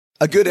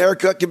A good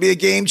haircut can be a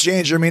game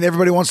changer. I mean,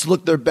 everybody wants to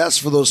look their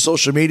best for those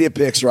social media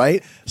pics,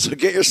 right? So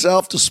get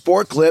yourself to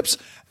Sport Clips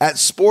at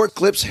Sport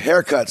Clips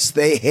Haircuts.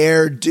 They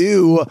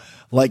hairdo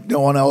like no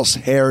one else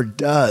hair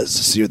does.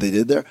 See what they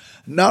did there?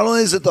 Not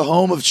only is it the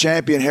home of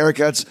champion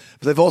haircuts,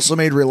 but they've also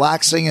made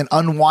relaxing and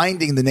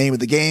unwinding the name of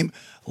the game.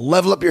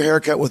 Level up your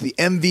haircut with the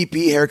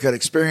MVP haircut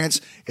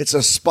experience. It's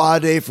a spa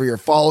day for your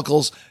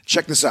follicles.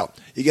 Check this out.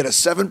 You get a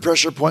 7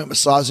 pressure point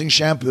massaging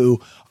shampoo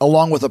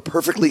along with a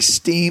perfectly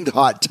steamed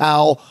hot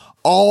towel,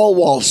 all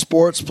while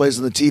sports plays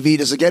on the TV.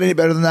 Does it get any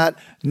better than that?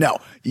 No.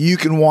 You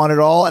can want it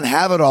all and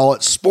have it all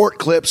at Sport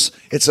Clips.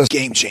 It's a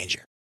game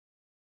changer.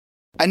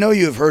 I know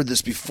you have heard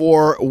this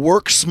before.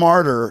 Work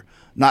smarter,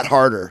 not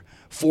harder.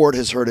 Ford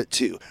has heard it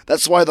too.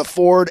 That's why the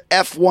Ford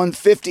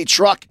F-150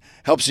 truck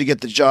helps you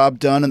get the job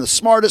done in the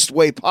smartest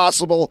way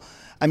possible.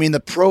 I mean, the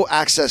Pro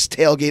Access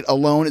tailgate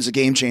alone is a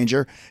game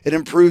changer. It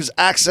improves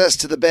access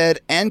to the bed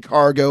and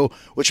cargo,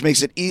 which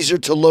makes it easier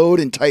to load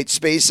in tight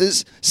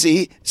spaces.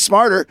 See,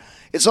 smarter.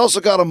 It's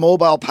also got a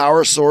mobile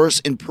power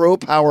source in Pro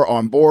Power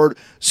on board,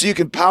 so you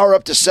can power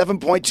up to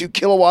 7.2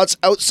 kilowatts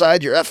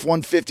outside your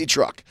F-150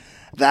 truck.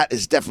 That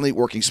is definitely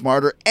working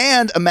smarter.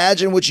 And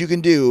imagine what you can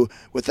do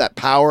with that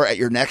power at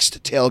your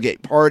next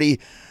tailgate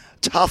party.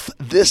 Tough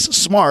this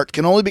smart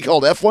can only be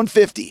called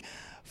F-150.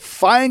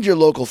 Find your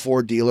local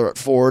Ford dealer at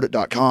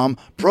Ford.com.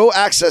 Pro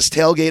Access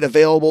tailgate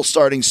available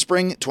starting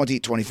spring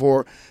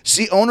 2024.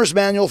 See owner's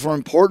manual for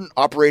important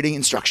operating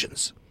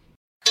instructions.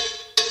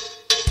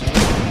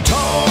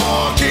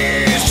 Talk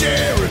is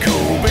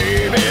Jericho,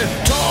 baby.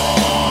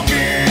 Talk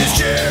is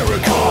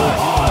Jericho.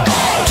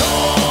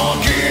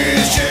 Talk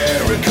is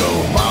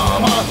Jericho,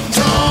 mama.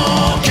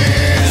 Talk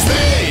is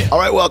me. All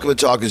right, welcome to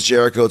Talk is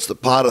Jericho. It's the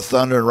pot of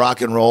thunder and rock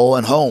and roll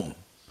and home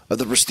of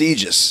the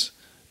prestigious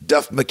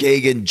Duff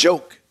McKagan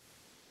joke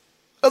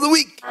of the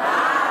week.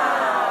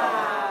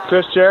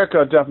 Chris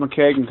Jericho, Duff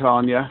McKagan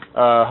calling you.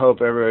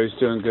 Hope everybody's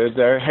doing good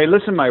there. Hey,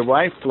 listen, my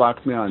wife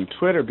blocked me on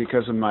Twitter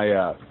because of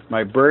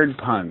my bird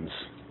puns.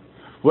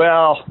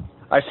 Well,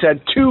 I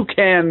said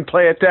toucan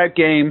play at that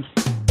game.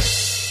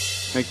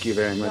 Thank you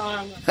very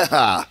much.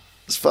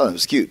 It's fun. It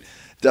was cute.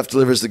 Duff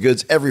delivers the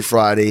goods every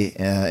Friday,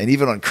 and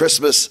even on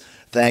Christmas.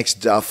 Thanks,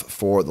 Duff,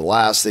 for the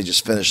last. They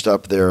just finished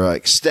up their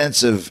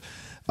extensive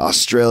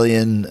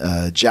Australian,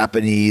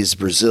 Japanese,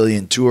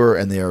 Brazilian tour,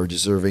 and they are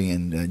deserving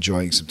and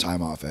enjoying some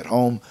time off at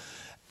home,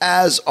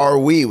 as are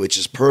we, which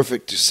is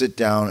perfect to sit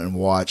down and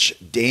watch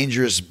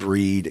Dangerous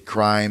Breed,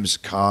 Crimes,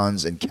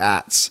 Cons, and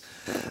Cats.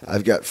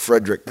 I've got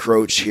Frederick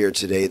Croce here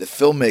today, the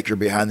filmmaker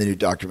behind the new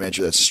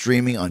documentary that's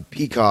streaming on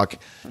Peacock.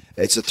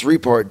 It's a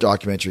 3-part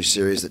documentary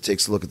series that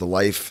takes a look at the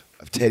life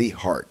of Teddy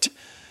Hart,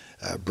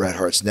 Bret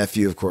Hart's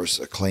nephew, of course,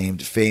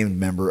 acclaimed, famed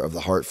member of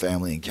the Hart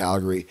family in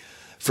Calgary.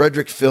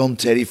 Frederick filmed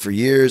Teddy for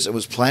years and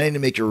was planning to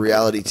make a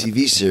reality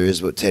TV series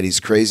about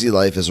Teddy's crazy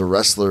life as a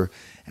wrestler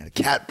and a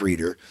cat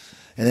breeder.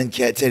 And then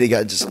Teddy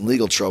got into some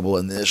legal trouble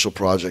and the initial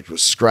project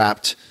was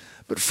scrapped,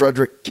 but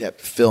Frederick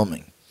kept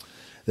filming.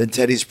 Then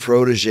Teddy's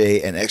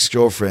protege and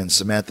ex-girlfriend,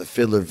 Samantha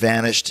Fiddler,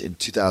 vanished in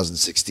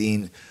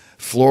 2016.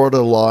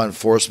 Florida law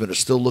enforcement are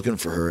still looking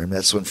for her, and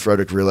that's when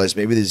Frederick realized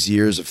maybe these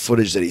years of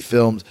footage that he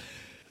filmed,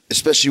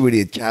 especially what he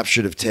had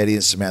captured of Teddy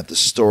and Samantha's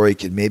story,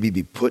 could maybe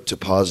be put to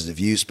positive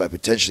use by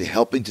potentially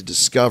helping to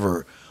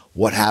discover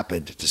what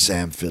happened to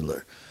Sam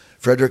Fiddler.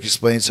 Frederick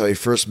explains how he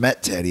first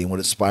met Teddy and what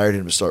inspired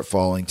him to start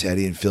following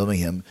Teddy and filming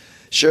him,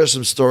 shares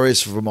some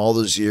stories from all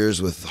those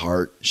years with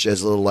Hart,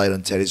 sheds a little light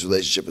on Teddy's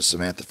relationship with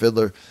Samantha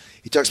Fiddler.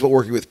 He talks about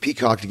working with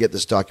Peacock to get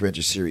this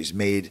documentary series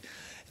made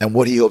and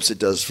what he hopes it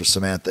does for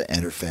Samantha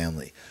and her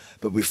family.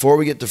 But before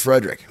we get to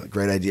Frederick, a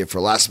great idea for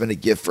a last-minute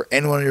gift for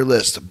anyone on your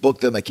list. Book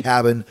them a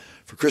cabin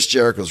for Chris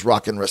Jericho's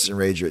Rockin' Wrestling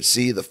Rager at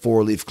Sea, the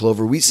 4-Leaf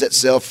Clover. We set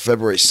sail for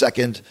February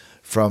 2nd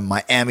from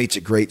Miami to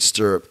Great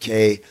Stirrup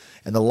Cay,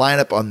 and the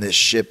lineup on this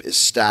ship is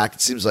stacked.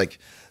 It seems like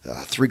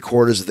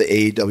 3/4 of the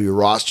AEW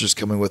roster is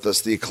coming with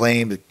us. The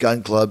Acclaimed,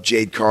 Gun Club,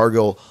 Jade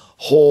Cargill,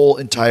 whole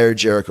entire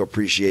Jericho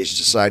Appreciation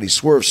Society,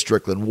 Swerve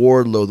Strickland,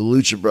 Wardlow, the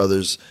Lucha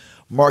Brothers,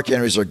 Mark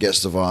Henry's our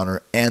guest of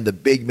honor, and the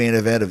big main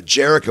event of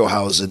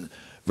Jerichohausen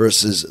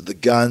versus the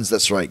Guns.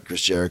 That's right,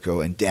 Chris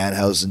Jericho and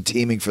Danhausen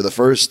teaming for the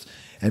first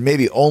and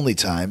maybe only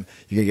time.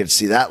 You're going to get to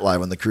see that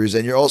live on the cruise.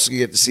 And you're also going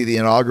to get to see the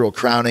inaugural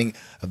crowning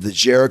of the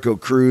Jericho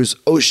Cruise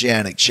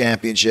Oceanic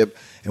Championship.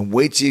 And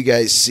wait till you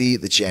guys see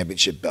the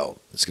championship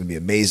belt. It's going to be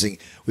amazing.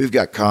 We've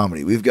got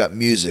comedy. We've got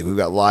music. We've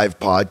got live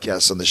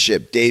podcasts on the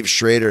ship. Dave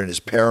Schrader and his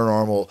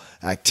paranormal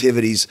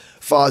activities.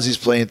 Fozzie's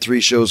playing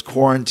 3 shows.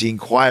 Quarantine,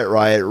 Quiet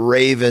Riot,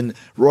 Raven,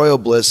 Royal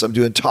Bliss. I'm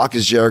doing Talk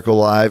is Jericho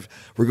live.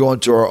 We're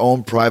going to our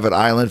own private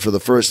island for the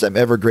first time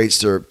ever, Great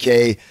Stirrup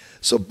Cay.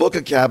 So book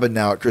a cabin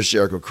now at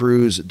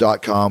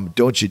ChrisJerichoCruise.com.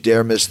 Don't you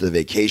dare miss the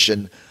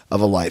vacation of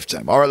a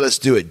lifetime. All right, let's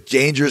do it.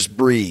 Dangerous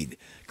Breed,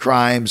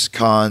 Crimes,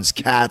 Cons,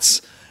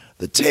 Cats,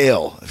 the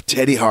tale of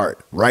Teddy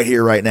Hart, right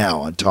here, right now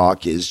on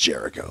Talk is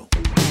Jericho.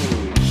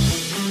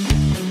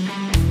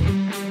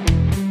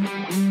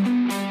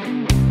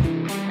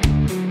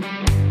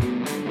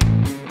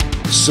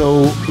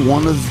 So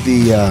one of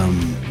the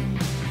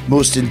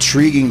most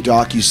intriguing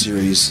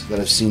docuseries that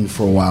I've seen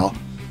for a while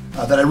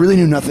that I really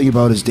knew nothing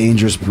about is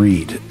Dangerous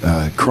Breed.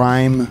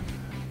 Crime,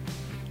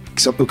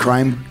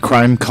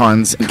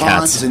 Cons, and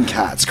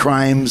Cats.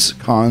 Crimes,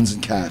 Cons,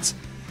 and Cats.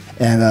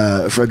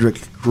 And Frederick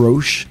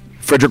Croce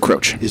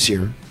is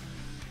here.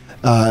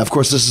 Of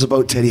course, this is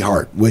about Teddy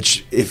Hart,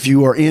 which if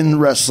you are in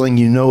wrestling,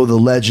 you know the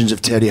legends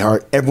of Teddy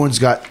Hart. Everyone's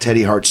got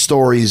Teddy Hart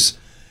stories.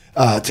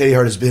 Teddy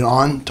Hart has been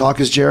on Talk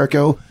is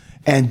Jericho.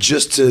 And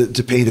just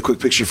to paint a quick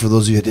picture for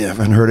those of you who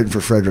haven't heard it, and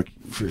for Frederick,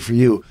 for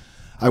you,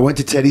 I went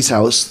to Teddy's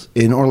house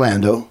in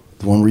Orlando,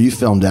 the one where you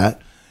filmed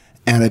at,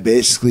 and I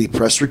basically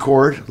pressed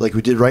record like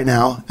we did right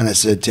now, and I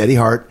said, Teddy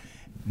Hart.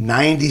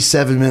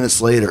 97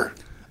 minutes later,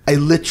 I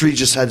literally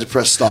just had to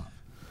press stop.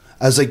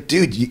 I was like,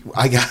 dude,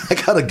 I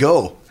gotta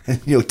go.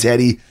 And,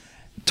 Teddy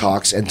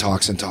talks and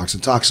talks and talks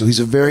and talks. So he's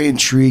a very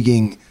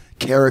intriguing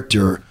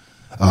character,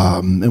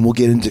 and we'll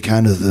get into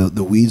kind of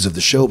the weeds of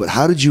the show. But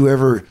how did you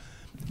ever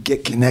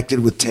get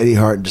connected with Teddy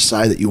Hart and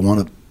decide that you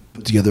want to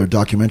put together a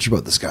documentary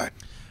about this guy?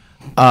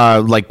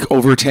 Like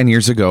over 10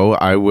 years ago,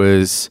 I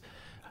was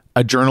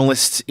a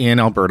journalist in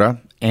Alberta,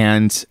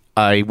 and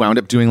I wound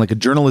up doing like a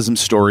journalism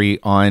story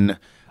on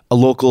a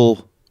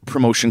local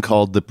promotion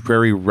called the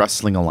Prairie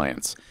Wrestling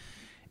Alliance.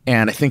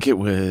 And I think it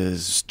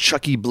was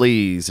Chucky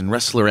Blaze and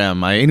Wrestler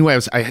M. I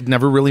had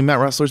never really met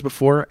wrestlers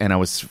before, and I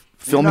was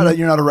filming.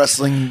 You're not a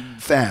wrestling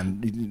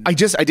fan. I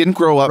didn't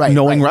grow up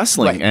knowing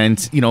wrestling. Right.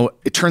 And,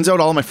 it turns out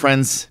all of my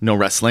friends know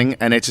wrestling,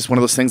 and it's just one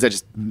of those things that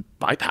just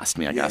bypassed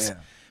me, I guess. Yeah.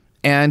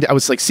 And I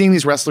was like seeing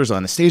these wrestlers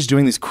on the stage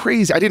doing these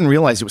crazy, I didn't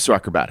realize it was so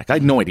acrobatic. I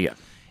had no idea.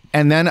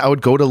 And then I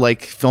would go to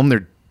like film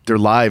their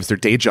lives, their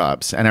day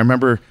jobs. And I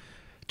remember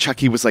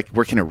Chucky was like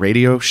working at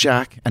Radio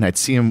Shack, and I'd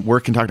see him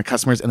work and talk to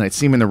customers, and I'd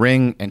see him in the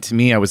ring. And to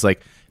me, I was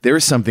like, there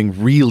is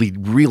something really,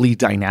 really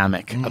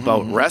dynamic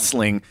about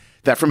wrestling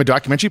that from a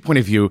documentary point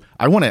of view,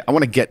 I want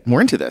to get more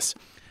into this.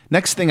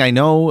 Next thing I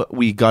know,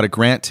 we got a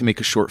grant to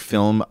make a short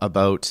film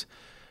about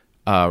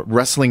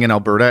wrestling in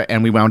Alberta,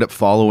 and we wound up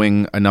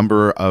following a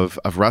number of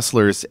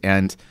wrestlers,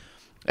 and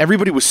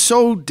everybody was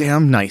so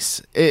damn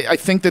nice. I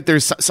think that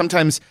there's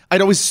sometimes, I'd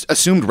always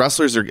assumed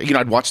wrestlers are,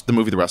 I'd watched the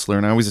movie The Wrestler,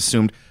 and I always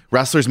assumed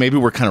wrestlers maybe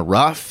were kind of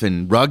rough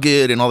and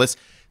rugged and all this.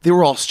 They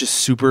were all just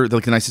super,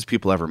 like the nicest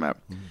people I ever met.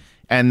 Mm-hmm.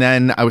 And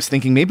then I was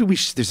thinking maybe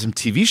there's some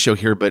TV show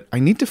here, but I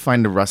need to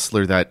find a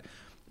wrestler that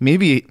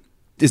maybe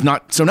is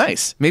not so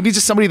nice. Maybe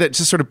just somebody that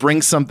just sort of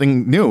brings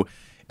something new.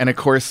 And of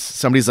course,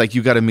 somebody's like,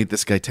 you got to meet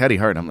this guy, Teddy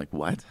Hart. And I'm like,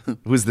 what?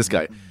 Who's this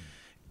guy?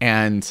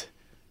 And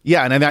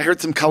yeah, and I heard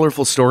some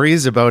colorful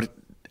stories about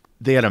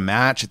they had a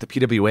match at the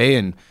PWA,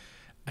 and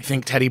I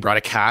think Teddy brought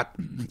a cat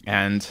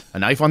and a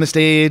knife on the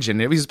stage,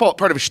 and it was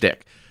part of a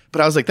shtick.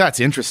 But I was like, that's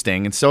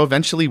interesting. And so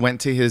eventually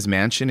went to his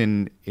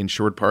mansion in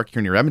Sherwood Park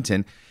here near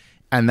Edmonton.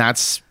 And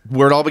that's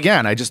where it all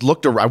began. I just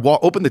looked around,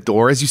 opened the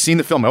door. As you've seen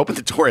the film, I opened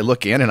the door, I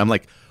look in, and I'm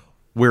like,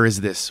 where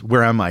is this?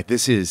 Where am I?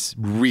 This is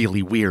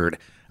really weird.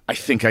 I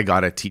think I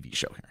got a TV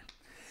show here.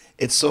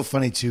 It's so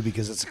funny, too,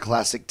 because it's a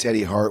classic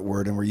Teddy Hart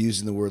word, and we're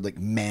using the word like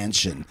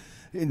mansion.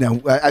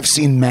 I've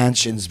seen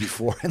mansions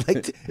before, and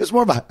like it's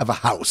more of a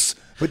house,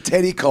 but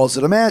Teddy calls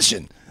it a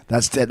mansion.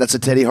 That's a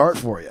Teddy Hart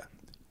for you.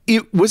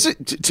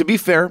 To be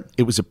fair,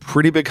 it was a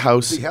pretty big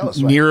house,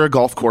 near a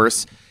golf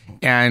course.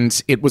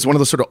 And it was one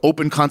of those sort of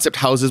open concept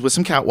houses with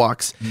some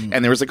catwalks.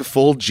 And there was like a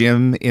full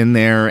gym in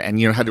there, and,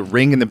 had a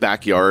ring in the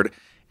backyard.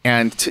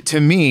 And to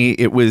me,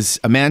 it was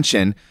a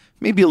mansion,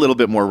 maybe a little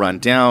bit more run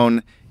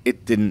down.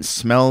 It didn't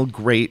smell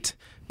great,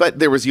 but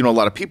there was, a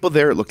lot of people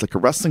there. It looked like a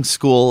wrestling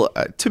school.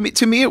 To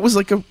me, it was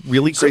like a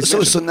really great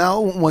mansion. So now,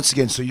 once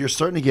again, so you're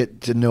starting to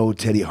get to know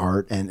Teddy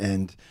Hart,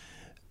 and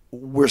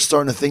we're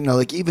starting to think now,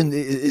 like, even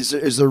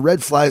is there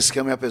red flags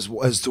coming up as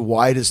to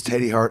why does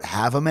Teddy Hart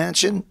have a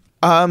mansion?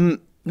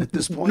 At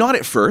this point? Not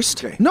at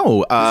first. Okay.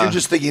 No. You're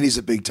just thinking he's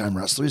a big-time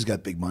wrestler. He's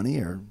got big money,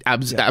 or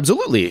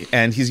Absolutely.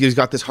 And he's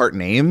got this Hart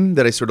name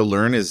that I sort of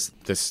learn is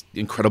this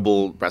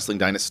incredible wrestling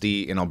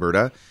dynasty in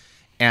Alberta.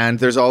 And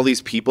there's all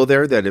these people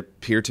there that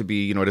appear to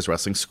be, at his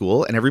wrestling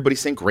school, and everybody's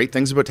saying great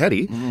things about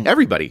Teddy.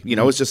 Everybody.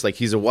 It's just like,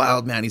 he's a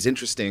wild man, he's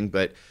interesting,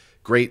 but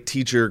great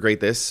teacher, great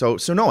this. So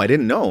no, I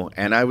didn't know.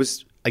 And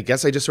I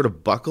guess I just sort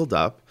of buckled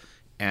up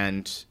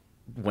and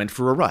went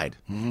for a ride,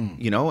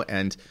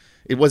 and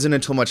it wasn't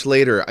until much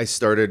later I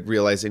started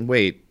realizing,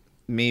 wait,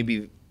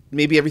 maybe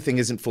everything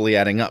isn't fully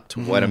adding up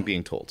to what I'm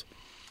being told.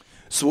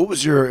 So what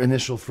was your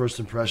initial first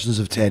impressions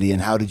of Teddy,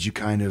 and how did you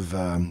kind of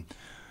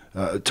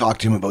talk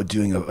to him about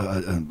doing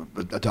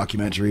a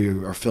documentary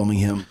or filming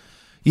him?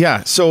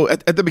 Yeah, so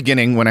at the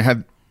beginning, when I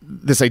had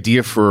this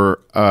idea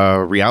for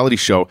a reality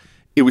show,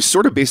 it was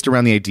sort of based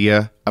around the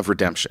idea of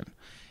redemption.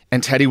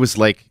 And Teddy was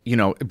like,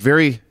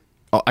 very,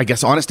 I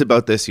guess, honest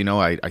about this.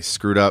 I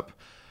screwed up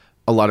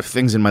a lot of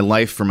things in my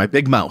life for my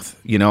big mouth,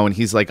 and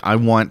he's like, I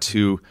want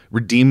to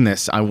redeem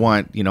this. I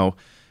want,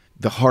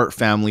 the Hart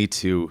family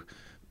to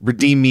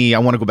redeem me. I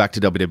want to go back to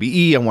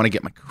WWE. I want to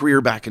get my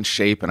career back in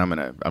shape, and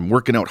I'm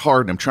working out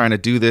hard, and I'm trying to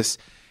do this.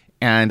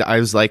 And I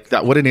was like,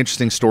 what an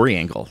interesting story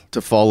angle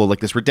to follow, like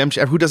this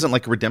redemption. Who doesn't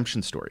like a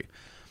redemption story?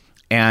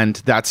 And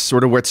that's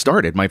sort of where it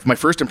started. My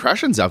first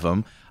impressions of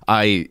him,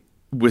 I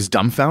was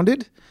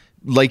dumbfounded.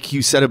 Like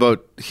you said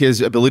about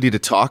his ability to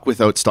talk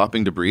without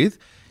stopping to breathe.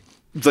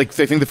 Like,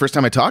 I think the first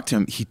time I talked to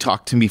him, he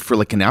talked to me for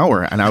like an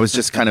hour, and I was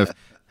just kind of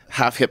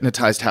half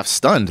hypnotized, half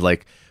stunned.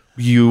 Like,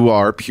 you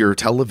are pure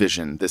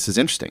television. This is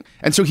interesting.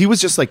 And so he was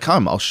just like,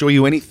 come, I'll show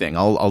you anything.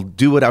 I'll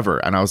do whatever.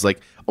 And I was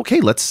like, okay,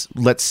 let's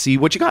see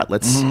what you got.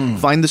 Let's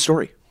find the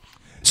story.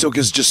 So,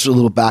 because just a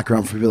little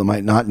background for people that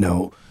might not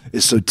know,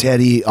 is so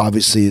Teddy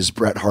obviously is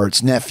Bret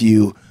Hart's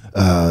nephew,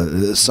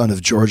 the son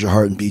of Georgia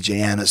Hart and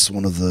B.J. Annis,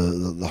 one of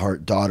the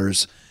Hart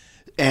daughters,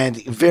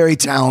 and very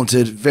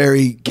talented,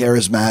 very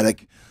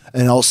charismatic,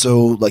 and also,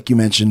 like you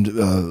mentioned,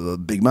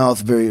 big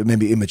mouth, very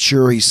maybe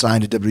immature. He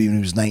signed to WWE when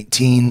he was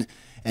 19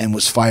 and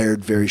was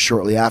fired very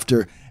shortly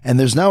after. And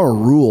there's now a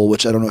rule,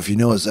 which I don't know if you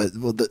know, is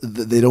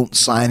that they don't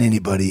sign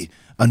anybody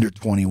under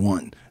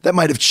 21. That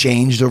might have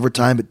changed over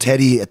time, but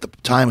Teddy at the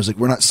time was like,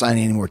 we're not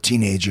signing any more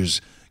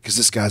teenagers because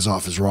this guy's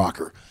off his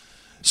rocker.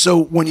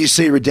 So when you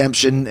say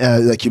redemption,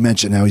 like you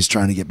mentioned, now he's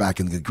trying to get back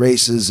in the good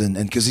graces, and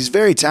because he's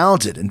very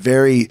talented and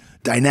very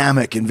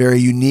dynamic and very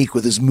unique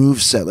with his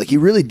moveset. Like, he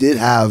really did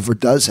have, or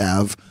does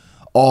have,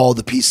 all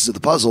the pieces of the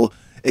puzzle,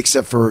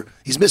 except for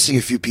he's missing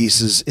a few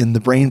pieces in the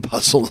brain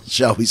puzzle,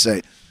 shall we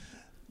say.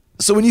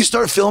 So when you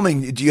start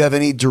filming, do you have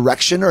any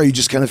direction, or are you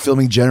just kind of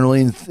filming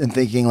generally and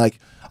thinking like,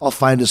 I'll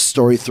find a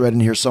story thread in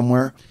here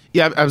somewhere?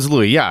 Yeah,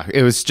 absolutely. Yeah.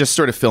 It was just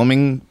sort of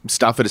filming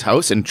stuff at his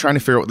house and trying to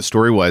figure out what the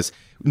story was,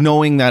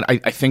 knowing that I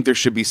think there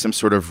should be some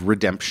sort of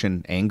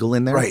redemption angle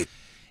in there. Right.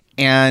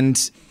 And,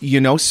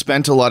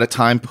 spent a lot of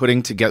time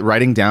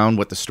writing down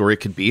what the story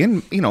could be.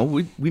 And,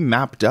 we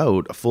mapped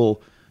out a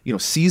full,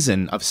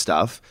 season of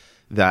stuff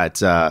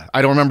that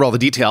I don't remember all the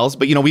details,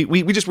 but,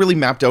 we just really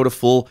mapped out a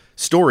full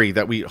story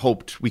that we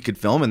hoped we could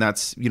film. And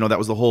that's, that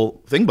was the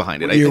whole thing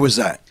behind it. What year was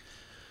that?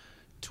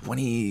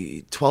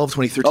 2012,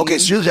 2013. Okay,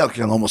 so you're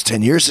talking almost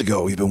 10 years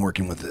ago you've been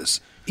working with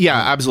this. Yeah,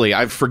 absolutely.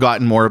 I've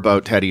forgotten more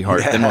about Teddy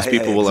Hart than most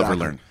people will ever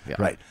learn. Yeah.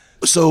 Right.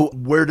 So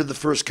where did the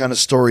first kind of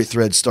story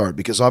thread start?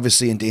 Because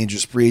obviously in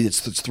Dangerous Breed, it's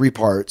 3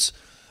 parts,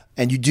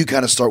 and you do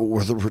kind of start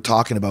what we're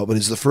talking about, but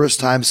is the first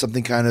time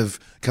something kind of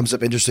comes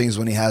up interesting is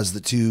when he has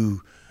the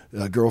two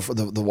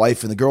girlfriend, the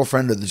wife and the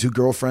girlfriend, or the 2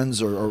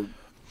 girlfriends, or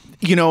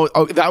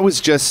that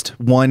was just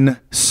one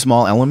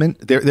small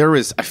element.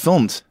 I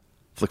filmed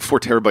like 4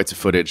 terabytes of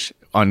footage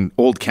on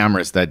old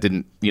cameras that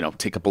didn't,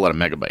 take up a lot of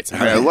megabytes. I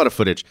had a lot of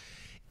footage.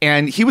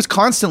 And he was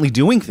constantly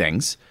doing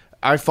things.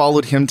 I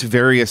followed him to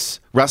various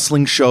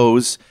wrestling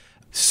shows,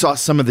 saw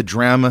some of the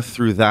drama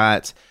through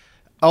that,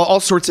 all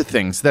sorts of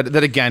things that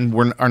again,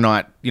 are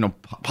not,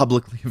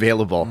 publicly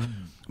available.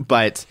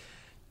 But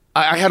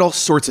I had all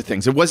sorts of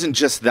things. It wasn't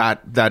just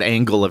that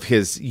angle of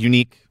his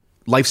unique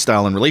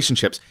lifestyle and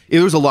relationships.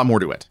 There was a lot more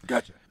to it.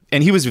 Gotcha.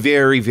 And he was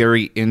very,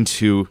 very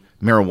into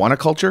marijuana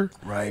culture.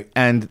 Right.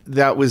 And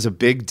that was a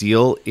big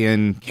deal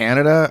in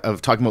Canada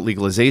of talking about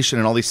legalization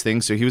and all these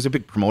things. So he was a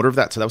big promoter of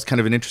that. So that was kind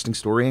of an interesting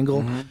story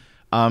angle.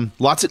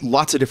 Lots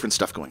of different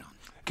stuff going on.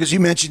 Because you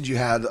mentioned you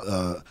had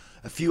a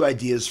few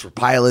ideas for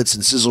pilots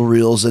and sizzle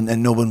reels,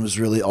 and no one was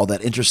really all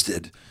that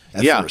interested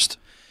at first.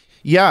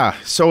 Yeah.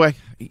 So I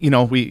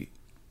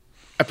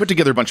put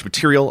together a bunch of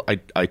material.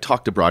 I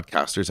talked to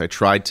broadcasters. I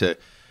tried to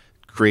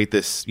create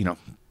this,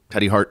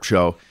 Teddy Hart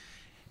show.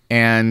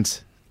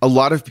 And a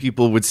lot of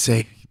people would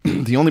say,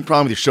 the only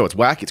problem with your show, it's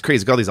wacky, it's crazy,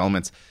 it's got all these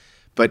elements,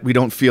 but we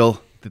don't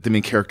feel that the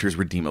main character is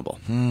redeemable.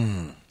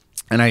 And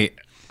I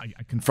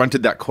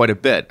confronted that quite a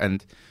bit.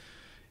 And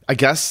I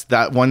guess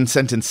that one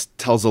sentence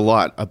tells a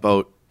lot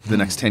about the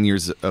next 10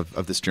 years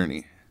of this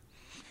journey.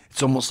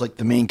 It's almost like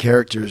the main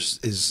character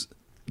is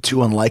too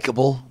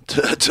unlikable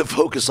to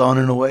focus on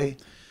in a way.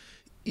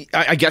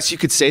 I guess you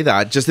could say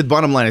that. Just the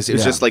bottom line is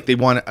it's just like they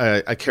want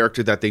a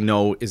character that they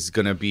know is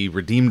going to be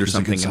redeemed or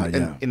something.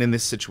 And in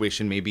this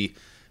situation, maybe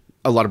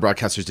a lot of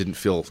broadcasters didn't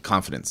feel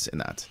confidence in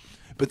that.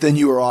 But then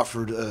you were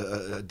offered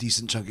a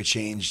decent chunk of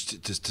change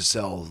to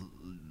sell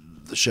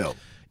the show.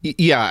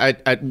 Yeah.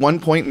 At one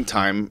point in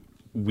time,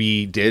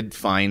 we did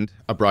find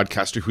a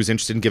broadcaster who's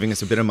interested in giving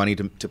us a bit of money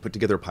to put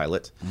together a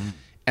pilot.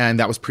 And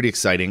that was pretty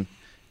exciting.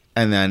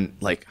 And then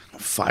like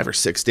 5 or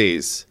 6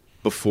 days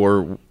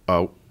before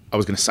I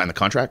was going to sign the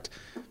contract,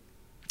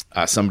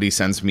 somebody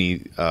sends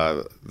me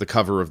the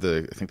cover of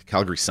the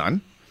Calgary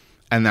Sun,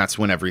 and that's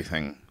when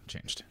everything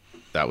changed.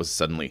 That was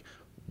suddenly,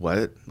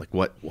 what?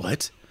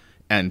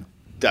 And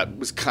that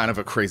was kind of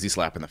a crazy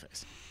slap in the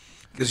face.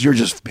 Because you're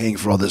just paying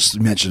for all this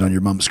you mentioned on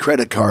your mom's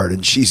credit card,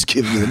 and she's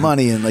giving you the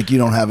money, and like you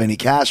don't have any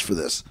cash for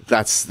this.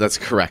 That's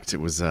correct.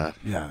 It was,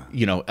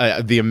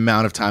 the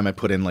amount of time I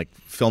put in like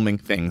filming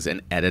things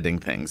and editing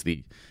things,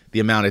 the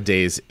amount of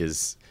days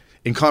is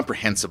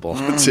incomprehensible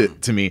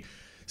to me.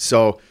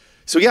 So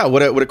yeah,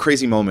 what a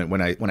crazy moment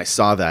when I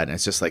saw that, and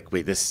it's just like,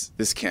 wait, this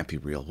can't be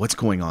real. What's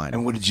going on?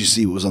 And what did you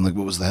see? What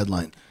was the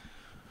headline?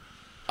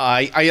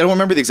 I don't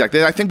remember the exact.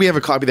 I think we have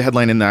a copy of the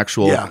headline in the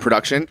actual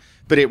production,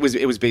 but it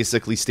was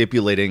basically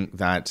stipulating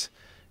that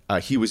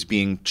he was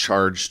being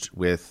charged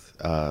with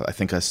I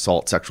think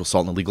sexual assault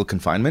and illegal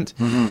confinement,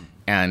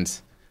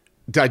 and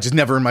I just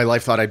never in my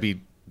life thought I'd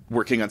be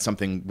working on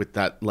something with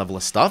that level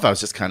of stuff. I was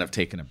just kind of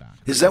taken aback.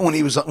 Is that when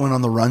he went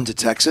on the run to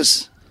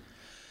Texas?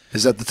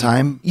 Is that the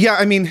time? Yeah,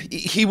 I mean,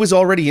 he was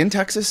already in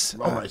Texas,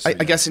 I see,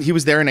 I guess, and he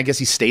was there, and I guess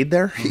he stayed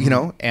there, you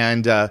know,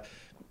 and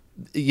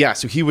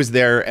so he was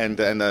there, and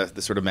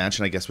the sort of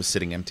mansion, I guess, was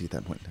sitting empty at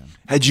that point in time.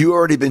 Had you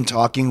already been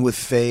talking with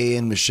Faye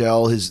and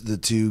Michelle, the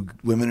two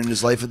women in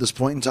his life at this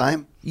point in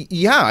time?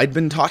 Yeah, I'd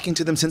been talking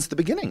to them since the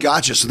beginning.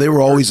 Gotcha. So they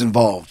were always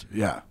involved.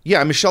 Yeah.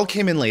 Yeah, Michelle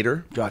came in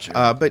later.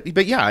 Gotcha.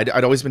 But yeah,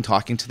 I'd always been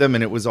talking to them,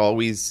 and it was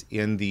always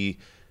in the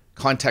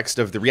context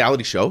of the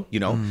reality show, you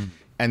know,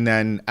 and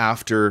then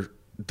after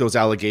those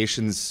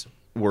allegations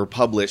were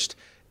published,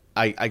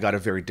 I got a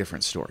very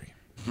different story.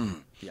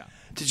 Yeah.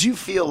 Did you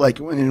feel like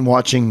when in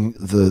watching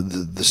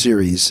the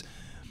series,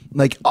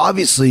 like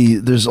obviously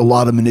there's a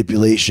lot of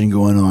manipulation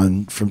going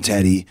on from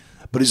Teddy,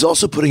 but he's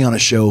also putting on a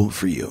show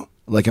for you.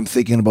 Like I'm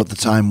thinking about the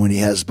time when he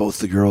has both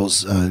the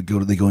girls go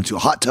into a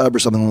hot tub or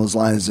something along those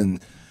lines,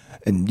 and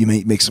you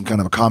may make some kind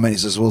of a comment. He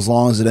says, "Well, as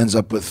long as it ends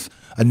up with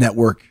a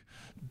network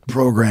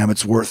program,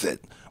 it's worth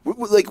it."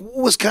 Like,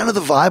 what was kind of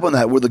the vibe on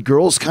that? Were the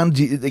girls kind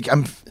of like,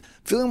 I'm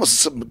feeling almost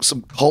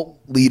some cult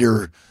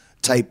leader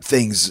type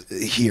things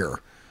here.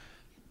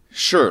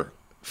 Sure.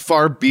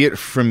 Far be it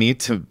from me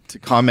to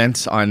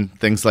comment on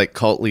things like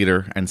cult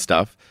leader and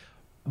stuff,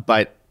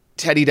 but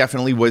Teddy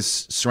definitely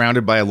was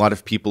surrounded by a lot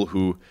of people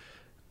who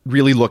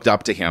really looked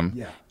up to him.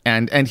 Yeah.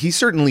 And he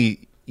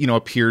certainly, you know,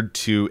 appeared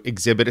to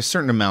exhibit a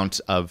certain amount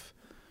of,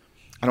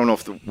 I don't know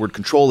if the word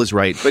control is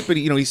right, but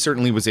you know, he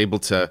certainly was able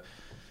to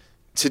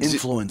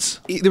Influence.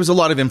 There was a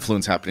lot of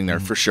influence happening there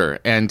for sure.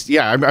 And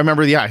yeah, I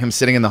remember, him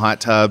sitting in the hot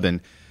tub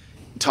and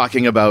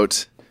talking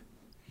about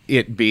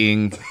it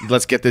being,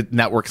 let's get the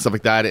network, stuff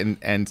like that.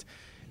 And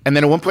then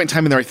at one point in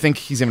time in there,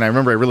 I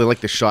remember I really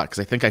liked this shot because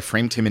I think I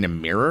framed him in a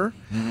mirror.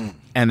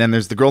 And then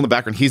there's the girl in the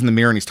background, he's in the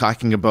mirror and he's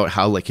talking about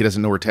how like he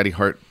doesn't know where Teddy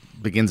Hart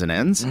begins and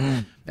ends.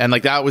 And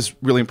like that was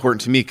really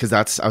important to me because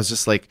I was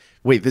just like,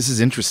 wait, this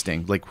is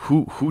interesting. Like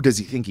who does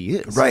he think he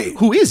is? Right.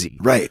 Who is he?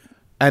 Right.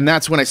 And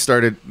that's when I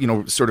started, you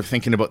know, sort of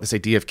thinking about this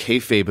idea of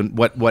kayfabe and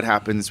what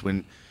happens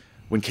when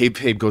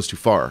kayfabe goes too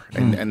far,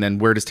 and then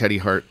where does Teddy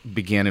Hart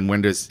begin and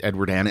when does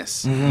Edward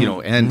Annis, you know,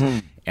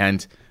 end?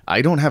 And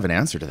I don't have an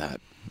answer to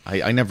that.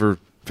 I never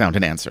found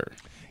an answer.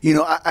 You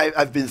know,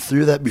 I've been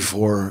through that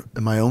before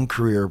in my own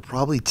career,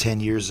 probably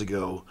 10 years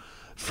ago.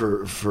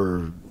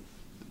 For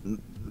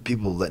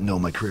people that know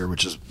my career,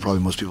 which is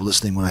probably most people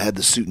listening, when I had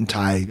the suit and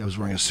tie, I was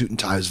wearing a suit and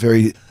tie. It was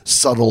very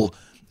subtle.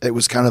 It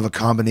was kind of a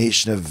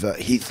combination of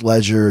Heath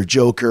Ledger,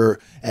 Joker,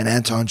 and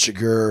Anton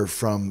Chigurh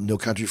from No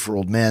Country for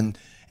Old Men.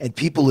 And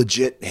people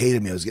legit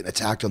hated me. I was getting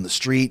attacked on the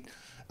street.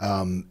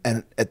 And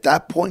at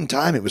that point in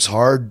time, it was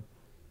hard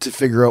to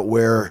figure out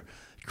where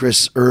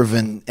Chris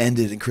Irvin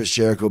ended and Chris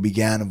Jericho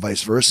began and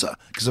vice versa.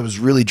 Because I was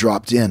really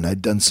dropped in.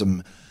 I'd done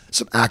some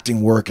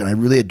acting work and I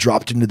really had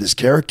dropped into this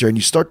character. And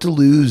you start to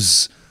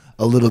lose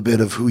a little bit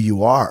of who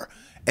you are.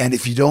 And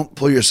if you don't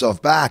pull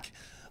yourself back,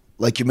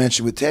 like you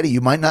mentioned with Teddy, you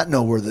might not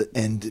know where the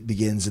end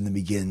begins and the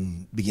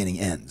beginning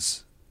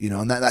ends. You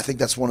know, and I think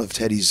that's one of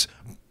Teddy's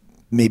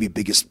maybe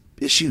biggest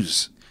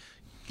issues.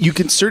 You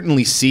can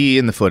certainly see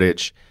in the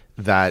footage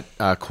that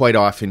quite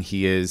often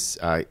he is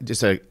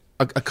just a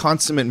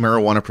consummate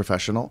marijuana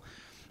professional.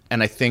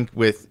 And I think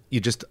with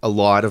just a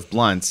lot of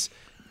blunts,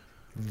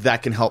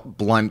 that can help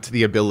blunt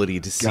the ability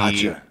to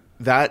see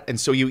that.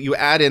 And so you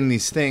add in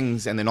these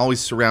things and then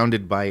always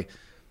surrounded by,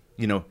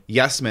 you know,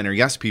 yes men or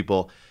yes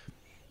people,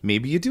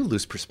 maybe you do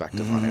lose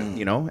perspective on it,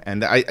 you know?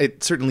 And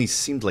it certainly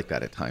seemed like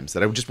that at times,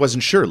 that I just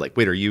wasn't sure. Like,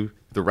 wait, are you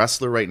the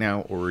wrestler right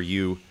now or are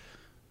you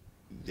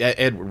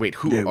Edward? Wait,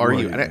 who are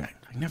you? And I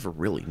never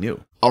really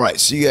knew. All right,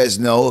 so you guys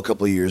know a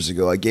couple of years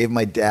ago, I gave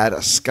my dad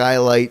a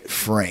skylight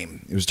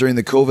frame. It was during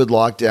the COVID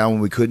lockdown when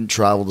we couldn't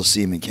travel to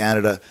see him in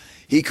Canada.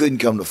 He couldn't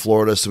come to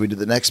Florida, so we did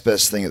the next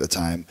best thing at the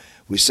time.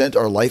 We sent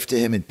our life to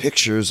him in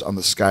pictures on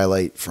the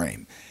skylight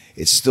frame.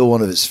 It's still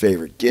one of his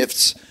favorite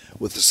gifts.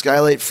 With the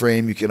skylight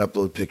frame, you can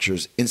upload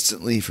pictures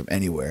instantly from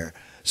anywhere.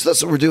 So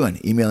that's what we're doing,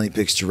 emailing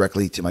pics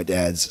directly to my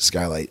dad's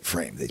skylight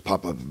frame. They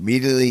pop up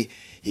immediately.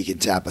 He can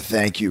tap a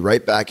thank you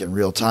right back in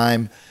real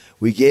time.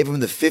 We gave him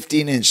the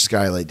 15-inch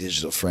skylight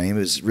digital frame. It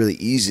was really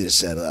easy to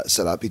set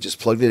up. He just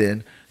plugged it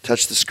in,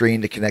 touched the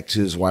screen to connect to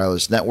his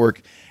wireless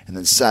network, and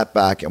then sat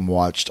back and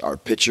watched our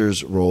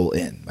pictures roll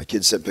in. My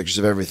kids sent pictures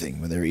of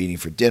everything, when they were eating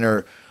for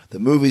dinner, the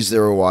movies they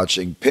were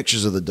watching,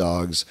 pictures of the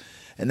dogs.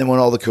 And then when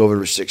all the COVID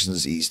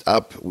restrictions eased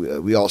up,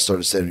 we all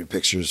started sending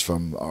pictures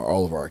from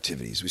all of our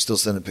activities. We still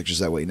send him pictures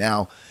that way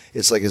now.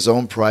 It's like his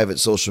own private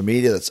social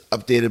media that's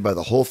updated by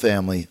the whole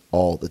family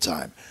all the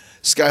time.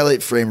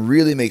 Skylight Frame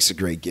really makes a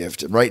great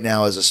gift. And right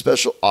now, as a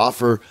special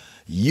offer,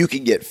 you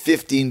can get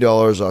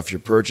 $15 off your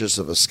purchase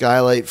of a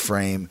Skylight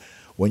Frame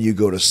when you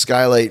go to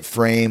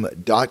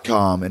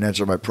skylightframe.com and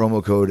enter my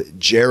promo code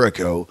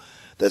Jericho.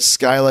 That's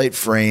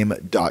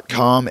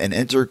skylightframe.com and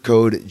enter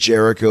code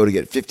Jericho to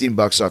get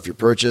 $15 off your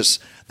purchase.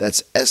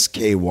 That's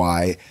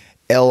SKYLIGHT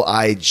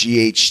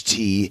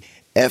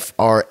FRAME.com,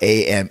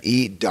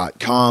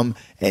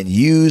 and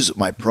use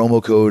my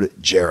promo code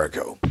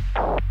Jericho.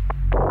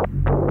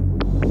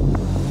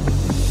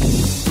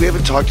 We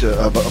haven't talked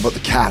about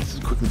the cat.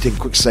 Quickly take a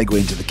quick segue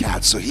into the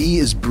cat. So he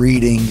is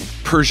breeding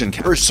Persian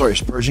cats.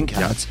 Persian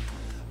cats.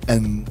 Yeah.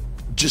 And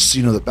just so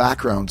you know the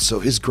background, so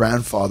his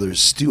grandfather is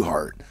Stu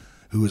Hart,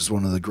 who is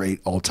one of the great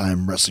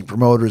all-time wrestling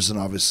promoters and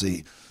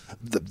obviously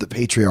the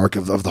patriarch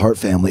of the Hart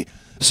family.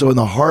 So in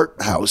the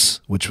Hart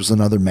House, which was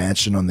another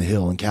mansion on the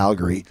hill in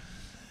Calgary,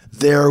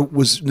 there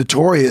was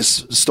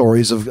notorious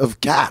stories of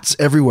cats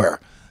everywhere,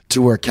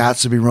 to where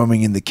cats would be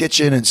roaming in the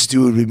kitchen and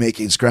Stu would be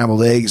making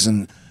scrambled eggs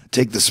and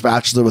take the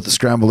spatula with the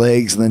scrambled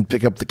eggs and then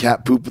pick up the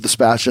cat poop with the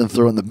spatula and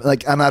throw it in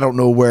the, and I don't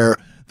know where,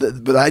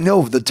 but I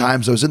know the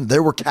times I was in,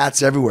 there were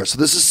cats everywhere. So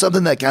this is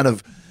something that kind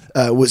of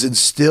was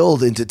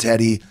instilled into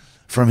Teddy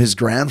from his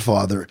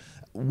grandfather.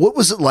 What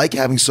was it like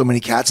having so many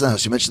cats in the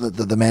house? You mentioned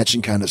that the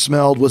mansion kind of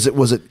smelled. Was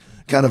it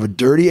kind of a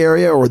dirty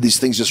area, or were these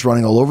things just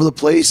running all over the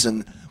place?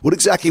 And what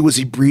exactly was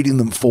he breeding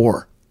them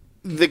for?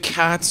 The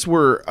cats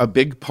were a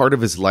big part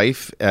of his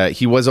life.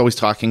 He was always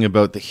talking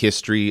about the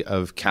history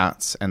of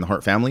cats and the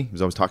Hart family. He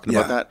was always talking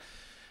about that.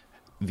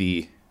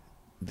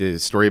 The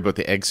story about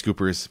the egg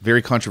scoopers,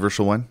 very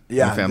controversial one in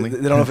the family.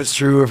 They don't know if it's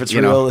true or if it's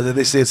real.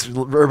 They say it's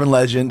urban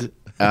legend.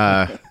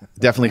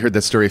 Definitely heard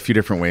that story a few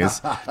different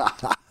ways.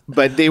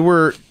 But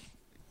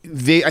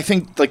I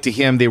think, like, to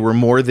him, they were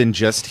more than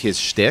just his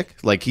shtick.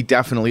 Like, he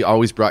definitely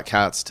always brought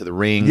cats to the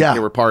ring. Yeah. They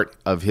were part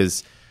of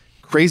his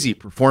crazy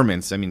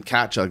performance. I mean,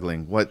 cat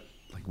juggling. What?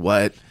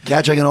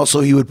 Cat juggling.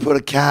 Also, he would put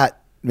a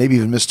cat, maybe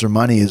even Mr.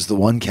 Money is the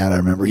one cat I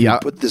remember. He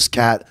would put this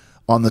cat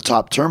on the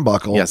top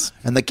turnbuckle. Yes.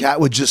 And the cat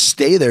would just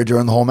stay there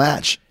during the whole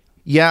match.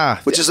 Yeah.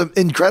 Which is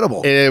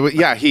incredible.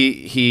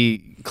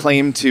 He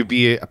claimed to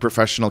be a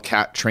professional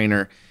cat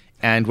trainer.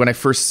 And when I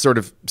first sort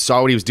of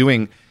saw what he was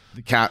doing,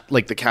 the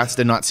cats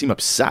did not seem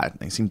upset.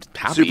 They seemed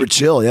happy. Super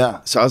chill,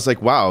 yeah. So I was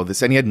like, wow,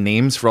 and he had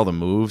names for all the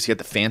moves. He had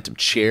the phantom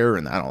chair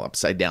and, I don't know,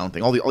 upside down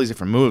thing, all these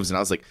different moves. And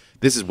I was like,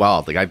 this is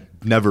wild. Like, I've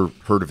never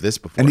heard of this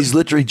before. And he's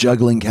literally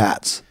juggling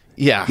cats.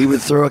 Yeah. He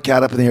would throw a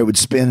cat up in the air, it would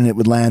spin, and it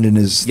would land in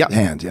his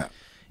hand, yeah.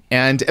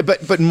 And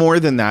but more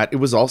than that, it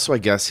was also, I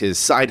guess, his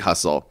side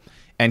hustle.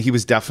 And he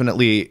was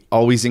definitely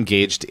always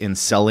engaged in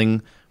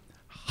selling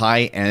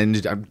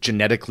high-end,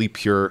 genetically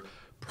pure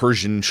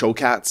Persian show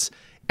cats.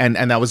 And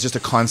that was just a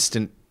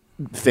constant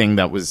thing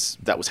that was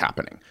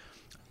happening.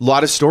 A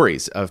lot of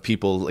stories of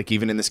people, like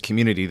even in this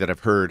community, that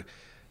I've heard,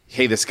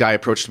 hey, this guy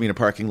approached me in a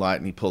parking lot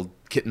and he pulled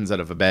kittens out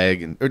of a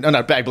bag, or not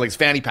a bag, but like his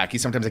fanny pack. He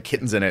sometimes had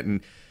kittens in it.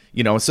 And,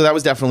 so that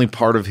was definitely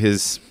part of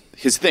his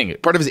thing,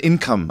 part of his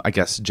income, I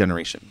guess,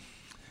 generation.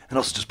 And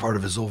also just part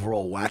of his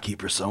overall wacky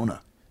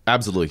persona.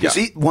 Absolutely.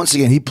 Yeah. Once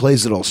again, he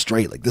plays it all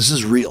straight. Like, this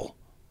is real.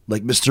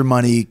 Like, Mr.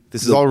 Money.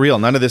 This is all real.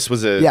 None of this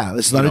was a... Yeah,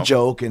 it's not a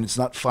joke, and it's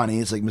not funny.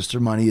 It's like, Mr.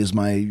 Money is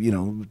my,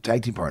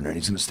 tag team partner, and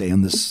he's going to stay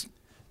on this,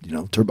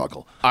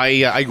 turnbuckle.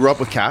 I grew up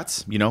with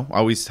cats,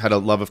 always had a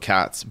love of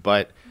cats,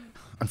 but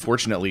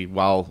unfortunately,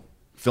 while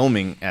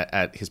filming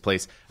at his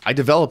place, I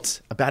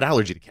developed a bad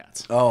allergy to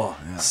cats. Oh,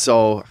 yeah.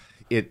 So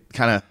it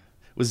kind of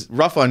was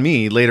rough on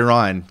me later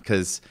on,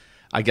 because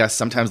I guess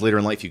sometimes later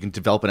in life you can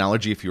develop an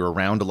allergy if you're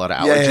around a lot of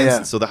allergens. Yeah.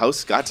 And so the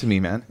house got to me,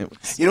 man.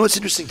 What's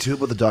interesting too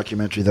about the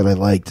documentary that I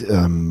liked,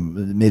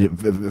 made it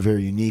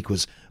very unique,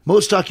 was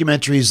most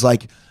documentaries,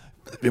 like,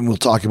 and we'll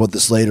talk about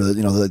this later,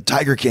 the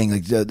Tiger King,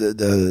 like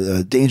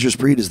the Dangerous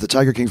Breed is the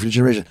Tiger King for the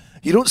generation.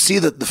 You don't see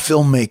the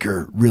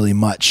filmmaker really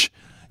much.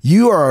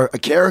 You are a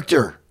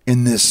character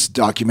in this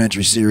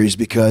documentary series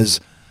because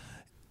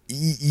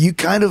you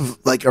kind of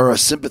like are a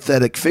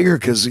sympathetic figure,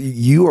 because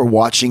you are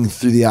watching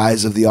through the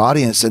eyes of the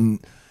audience,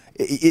 and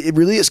it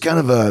really is kind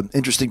of an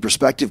interesting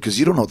perspective, because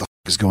you don't know what the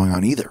is going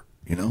on either,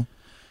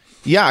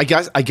 Yeah, I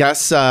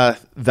guess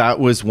that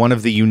was one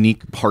of the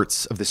unique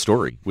parts of the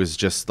story, was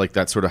just like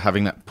that, sort of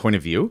having that point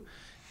of view.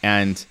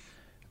 And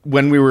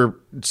when we were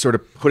sort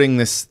of putting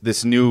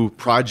this new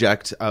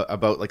project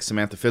about like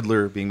Samantha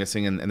Fiddler being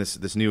missing, and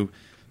this new,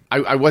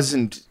 I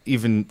wasn't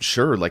even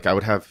sure like I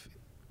would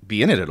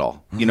be in it at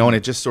all, and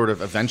it just sort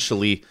of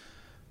eventually,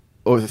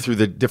 through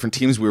the different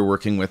teams we were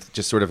working with,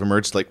 just sort of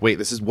emerged like, wait,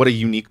 this is what a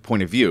unique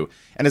point of view.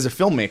 And as a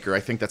filmmaker, I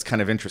think that's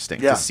kind of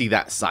interesting to see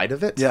that side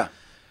of it.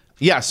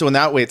 Yeah. So in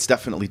that way, it's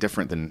definitely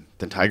different than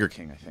Tiger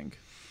King, I think.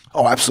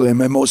 Oh,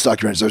 absolutely. In most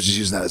documentaries, I was just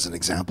using that as an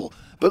example.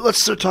 But let's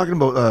start talking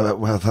about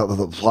how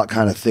the plot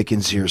kind of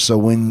thickens here. So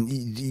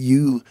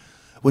when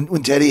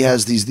Teddy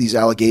has these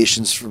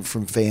allegations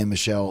from Faye and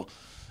Michelle,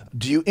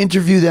 do you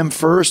interview them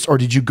first, or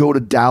did you go to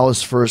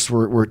Dallas first,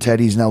 where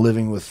Teddy's now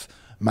living with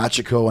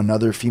Machiko,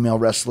 another female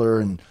wrestler?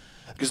 And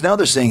because now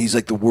they're saying he's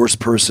like the worst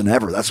person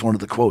ever. That's one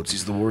of the quotes.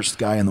 He's the worst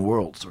guy in the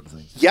world, sort of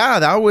thing. Yeah,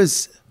 that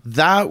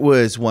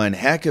was one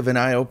heck of an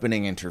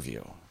eye-opening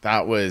interview. I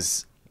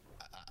was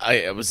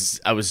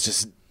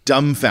just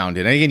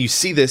dumbfounded. And again, you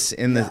see this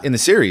in the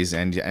series,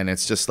 and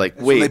it's just like,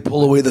 wait, they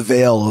pull away the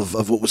veil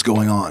of what was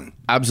going on.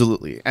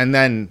 Absolutely. And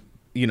then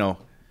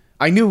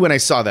I knew when I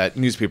saw that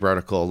newspaper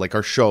article, like,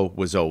 our show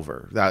was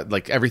over. That,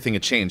 like, everything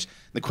had changed.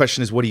 The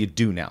question is, what do you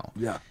do now?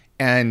 Yeah.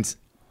 And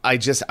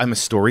I'm a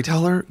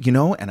storyteller,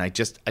 and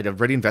I'd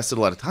already invested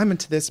a lot of time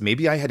into this.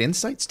 Maybe I had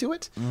insights to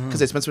it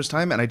because I spent so much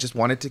time, and I just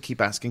wanted to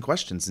keep asking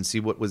questions and see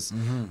what was,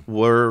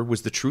 where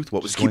was the truth,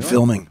 what was going on. Keep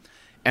filming.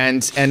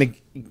 And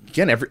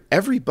again,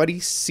 everybody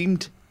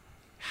seemed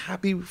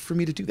happy for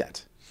me to do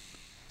that.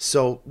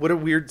 So what a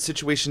weird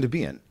situation to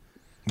be in.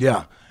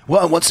 Yeah.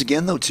 Well, and once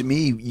again, though, to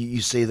me,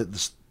 you say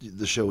that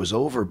the show is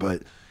over,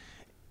 but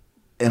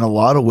in a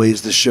lot of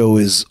ways, the show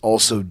is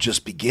also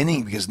just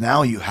beginning because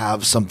now you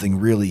have something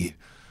really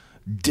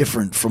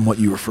different from what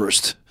you were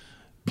first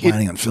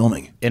planning on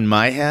filming. In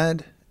my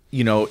head,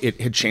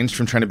 it had changed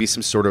from trying to be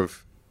some sort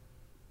of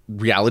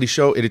reality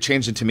show. It had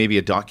changed into maybe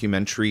a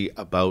documentary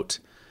about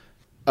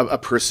a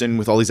person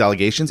with all these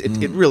allegations.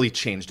 It really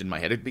changed in my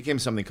head. It became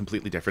something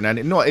completely different. And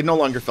it no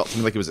longer felt to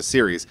me like it was a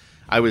series.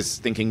 I was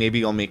thinking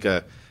maybe I'll make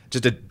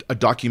just a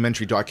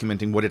documentary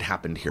documenting what had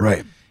happened here.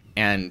 Right.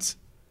 And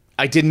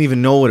I didn't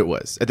even know what it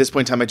was. At this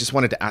point in time, I just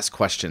wanted to ask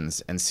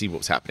questions and see what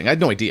was happening. I had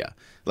no idea.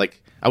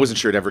 Like, I wasn't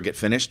sure it'd ever get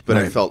finished, but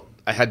I felt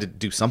I had to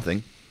do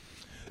something.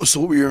 So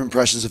what were your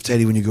impressions of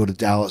Teddy when you go to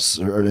Dallas,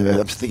 or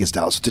I think it's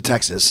Dallas, to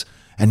Texas,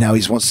 and now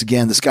he's once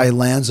again, this guy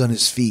lands on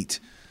his feet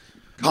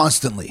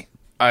constantly.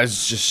 I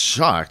was just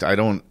shocked. I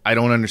don't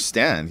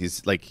understand.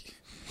 He's like,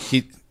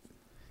 he's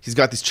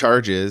got these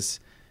charges.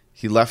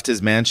 He left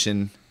his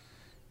mansion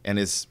and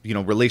his,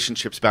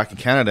 relationships back in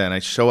Canada, and I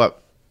show up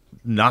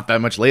not that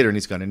much later, and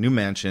he's got a new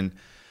mansion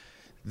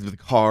with a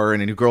car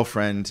and a new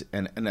girlfriend,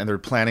 and they're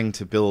planning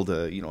to build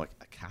a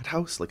cat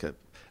house, like an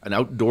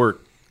outdoor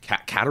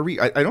cattery.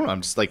 I don't know.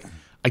 I'm just like,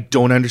 I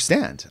don't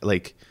understand.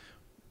 Like,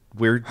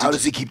 how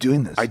does he keep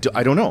doing this? I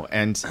don't know.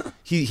 And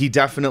he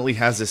definitely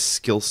has a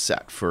skill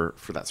set for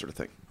that sort of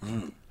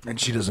thing. And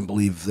she doesn't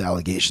believe the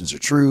allegations are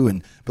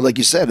true. But like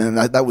you said, and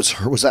that was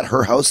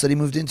her house that he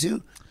moved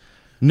into?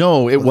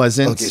 No, it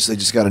wasn't. Okay, so they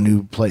just got a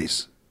new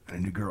place and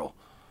a new girl.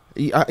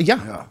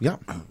 Yeah.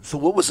 So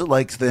what was it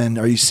like then?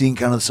 Are you seeing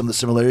kind of some of the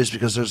similarities?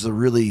 Because there's a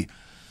really,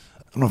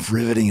 I don't know if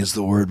riveting is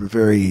the word, but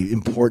very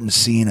important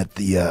scene at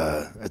the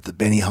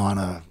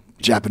Benihana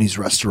Japanese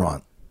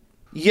restaurant.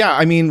 Yeah,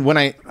 I mean, when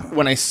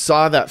I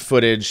saw that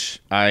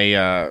footage,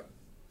 I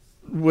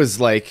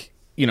was like,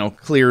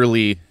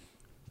 clearly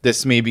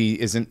this maybe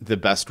isn't the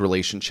best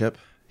relationship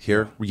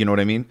here. You know what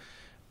I mean?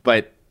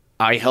 But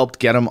I helped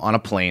get him on a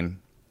plane,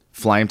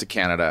 fly him to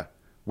Canada,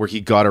 where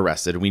he got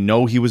arrested. We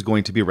know he was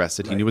going to be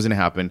arrested. Right. He knew it was going to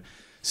happen.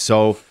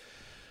 So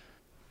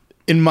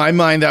in my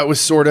mind, that was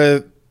sort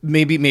of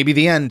maybe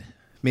the end.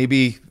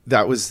 Maybe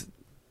that was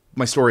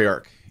my story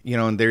arc.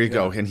 And there you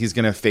go. And he's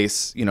going to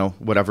face,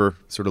 whatever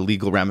sort of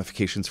legal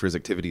ramifications for his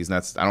activities. And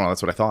that's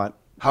what I thought.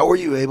 How were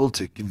you able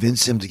to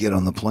convince him to get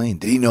on the plane?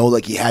 Did he know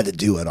like he had to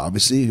do it,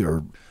 obviously?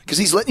 Or because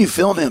he's letting you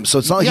film him. So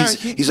it's not like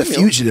he's a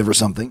fugitive or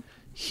something.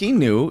 He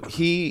knew.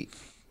 He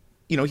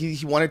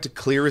wanted to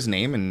clear his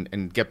name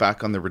and get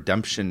back on the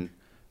redemption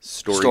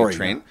story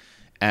train. Yeah.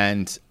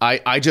 And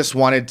I just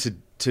wanted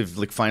to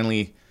like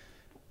finally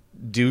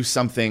do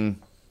something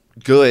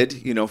good,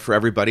 for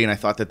everybody. And I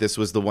thought that this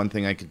was the one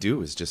thing I could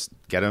do, is just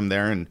get him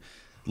there and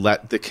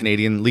let the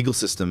Canadian legal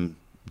system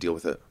deal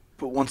with it.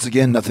 But once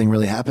again, nothing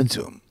really happened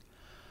to him.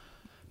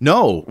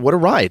 No, what a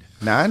ride,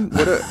 man.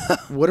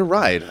 What a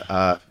ride.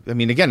 I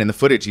mean, again, in the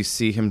footage, you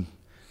see him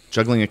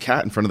juggling a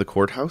cat in front of the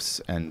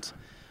courthouse, and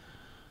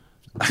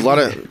a lot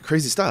of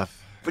crazy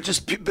stuff. But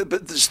just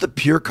the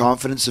pure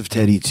confidence of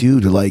Teddy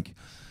too, to like,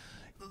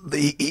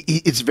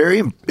 it's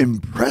very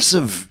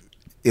impressive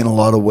in a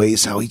lot of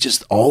ways how he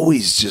just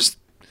always just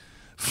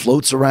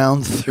floats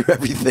around through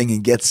everything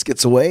and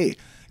gets away.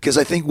 Because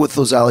I think with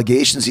those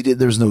allegations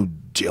there's no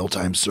jail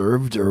time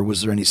served, or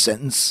was there any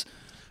sentence?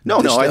 No,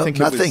 I think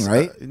nothing,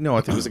 right? No, I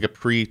think it was like a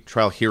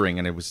pre-trial hearing,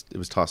 and it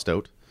was tossed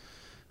out.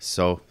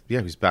 So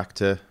yeah, he's back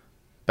to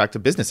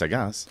business, I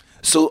guess.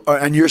 So,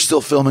 and you're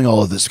still filming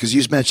all of this because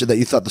you mentioned that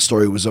you thought the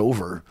story was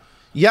over.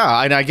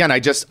 Yeah, and again, I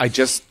just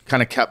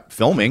kind of kept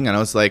filming, and I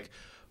was like,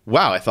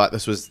 wow, I thought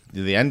this was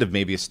the end of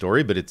maybe a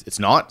story, but it's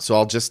not. So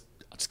I'll just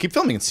keep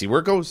filming and see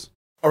where it goes.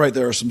 All right,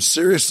 there are some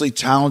seriously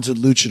talented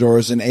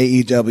luchadors in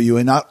AEW,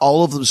 and not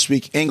all of them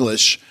speak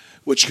English,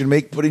 which can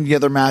make putting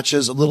together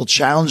matches a little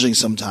challenging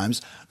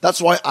sometimes.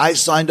 That's why I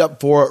signed up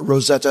for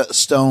Rosetta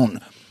Stone.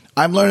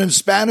 I'm learning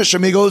Spanish,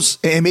 amigos,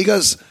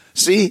 amigas.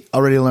 See,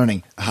 already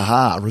learning.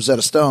 Haha,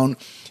 Rosetta Stone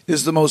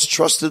is the most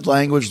trusted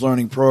language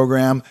learning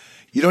program.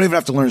 You don't even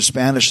have to learn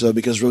Spanish, though,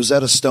 because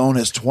Rosetta Stone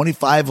has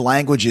 25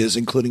 languages,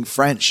 including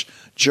French,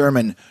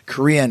 German,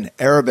 Korean,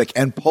 Arabic,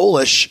 and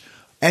Polish,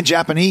 and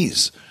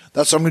Japanese.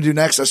 That's what I'm going to do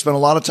next. I spent a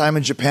lot of time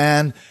in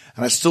Japan,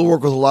 and I still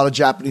work with a lot of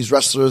Japanese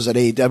wrestlers at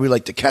AEW,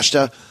 like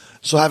Takeshita.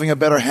 So having a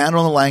better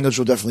handle on the language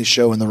will definitely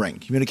show in the ring.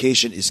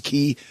 Communication is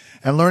key,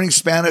 and learning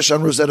Spanish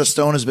on Rosetta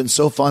Stone has been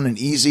so fun and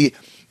easy.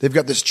 They've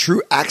got this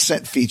true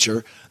accent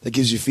feature that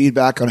gives you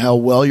feedback on how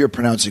well you're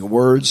pronouncing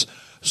words,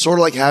 sort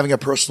of like having a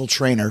personal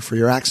trainer for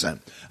your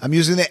accent. I'm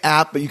using the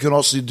app, but you can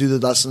also do the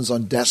lessons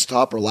on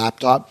desktop or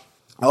laptop.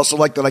 I also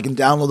like that I can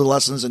download the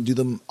lessons and do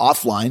them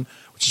offline,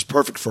 which is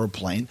perfect for a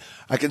plane.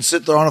 I can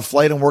sit there on a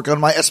flight and work on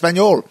my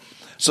Espanol.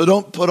 So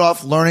don't put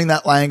off learning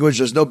that language.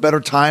 There's no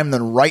better time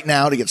than right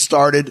now to get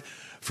started.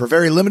 For a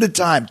very limited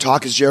time,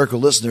 Talk is Jericho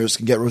listeners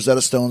can get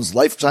Rosetta Stone's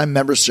lifetime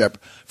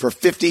membership for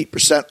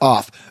 50%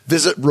 off.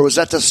 Visit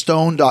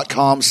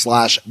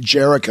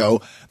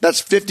rosettastone.com/Jericho.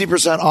 That's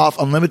 50% off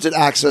unlimited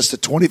access to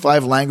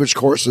 25 language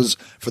courses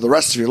for the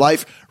rest of your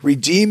life.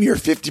 Redeem your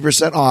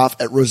 50% off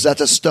at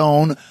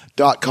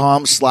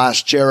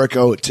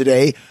rosettastone.com/Jericho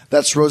today.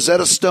 That's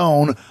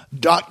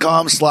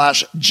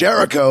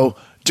rosettastone.com/Jericho.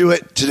 Do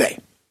it today.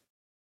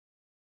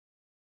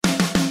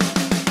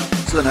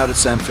 So then how did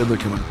Sam Fiddler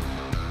come in?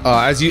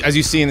 As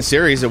you see in the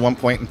series, at one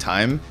point in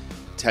time,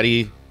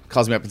 Teddy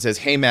calls me up and says,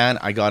 "Hey man,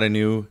 I got a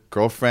new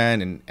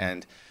girlfriend,"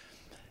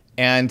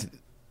 and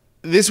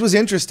this was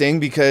interesting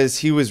because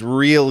he was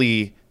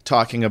really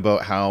talking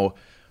about how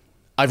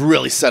I've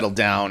really settled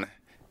down.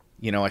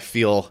 You know, I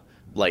feel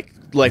like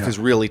life has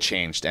really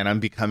changed, and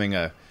I'm becoming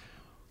a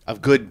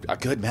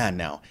good man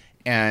now.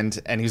 And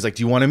he was like,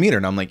 "Do you want to meet her?"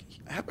 And I'm like,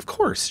 "Of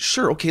course,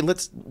 sure, okay,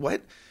 let's what."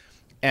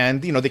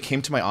 And, you know, they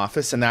came to my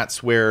office, and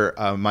that's where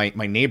my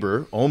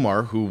neighbor,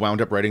 Omar, who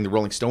wound up writing the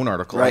Rolling Stone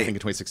article, I think in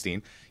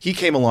 2016, he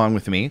came along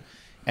with me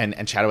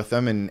and chatted with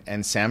them,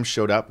 and Sam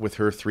showed up with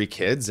her 3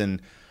 kids.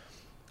 And,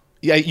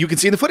 yeah, you can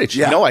see in the footage.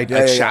 Yeah. You know, I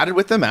chatted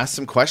with them, asked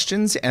some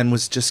questions, and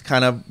was just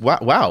kind of,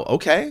 wow,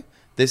 okay,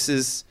 this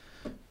is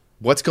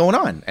what's going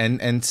on.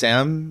 And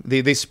Sam,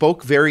 they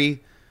spoke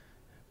very,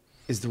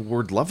 is the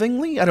word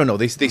lovingly? I don't know.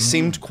 They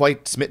seemed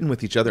quite smitten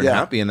with each other and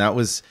happy, and that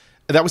was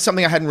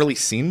something I hadn't really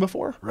seen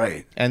before.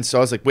 Right. And so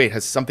I was like, wait,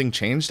 has something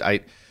changed?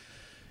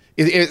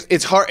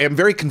 It's hard. I'm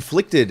very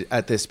conflicted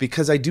at this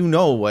because I do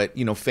know what,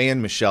 you know, Faye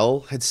and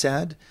Michelle had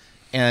said.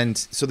 And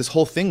so this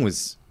whole thing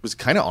was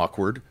kind of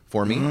awkward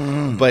for me,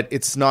 but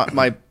it's not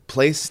my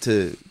place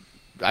to,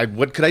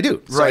 what could I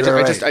do? So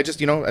I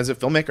just, you know, as a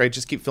filmmaker, I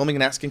just keep filming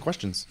and asking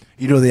questions.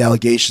 You know, the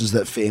allegations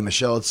that Faye and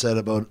Michelle had said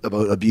about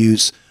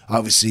abuse,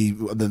 obviously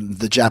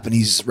the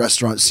Japanese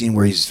restaurant scene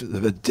where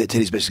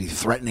Teddy's basically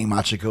threatening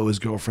Machiko, his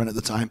girlfriend at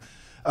the time.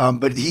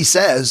 But he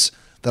says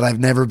that I've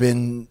never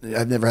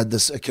had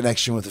a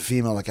connection with a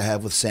female like I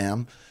have with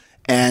Sam.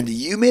 And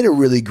you made a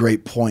really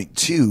great point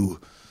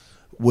too,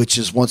 which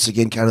is once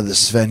again kind of the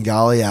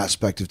Svengali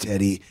aspect of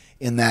Teddy,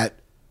 in that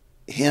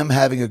him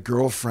having a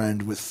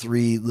girlfriend with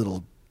 3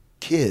 little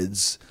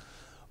kids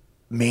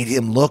made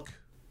him look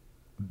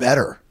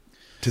better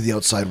to the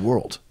outside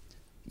world.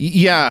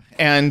 Yeah.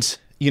 And,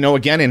 you know,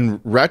 again,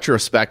 in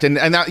retrospect, and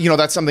that, you know,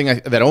 that's something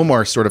that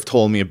Omar sort of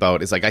told me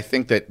about, is like, I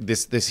think that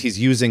this he's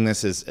using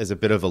this as a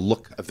bit of a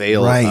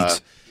veil,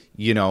 right.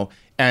 You know,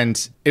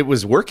 and it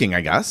was working,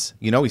 I guess.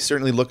 You know, he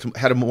certainly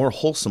had a more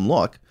wholesome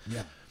look.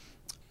 Yeah.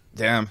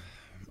 Damn.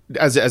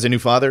 As a new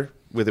father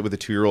with a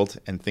 2-year-old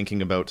and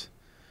thinking about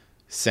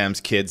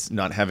Sam's kids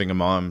not having a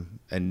mom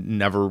and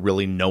never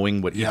really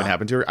knowing what even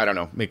happened to her, I don't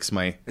know, it's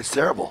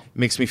terrible.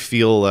 Makes me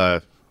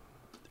feel,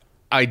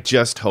 I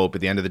just hope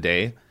at the end of the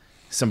day,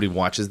 somebody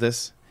watches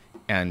this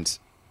and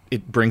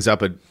it brings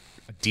up a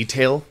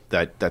detail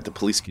that the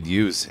police could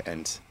use.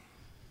 And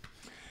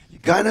you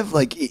kind of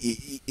like,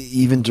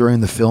 even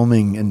during the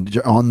filming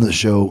and on the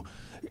show,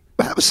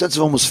 have a sense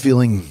of almost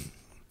feeling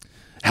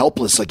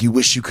helpless, like you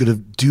wish you could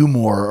have do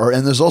more.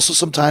 And there's also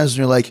some times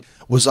when you're like,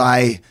 was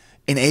I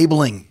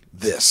enabling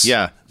this?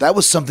 Yeah. That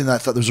was something that I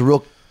thought there was a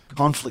real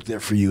conflict there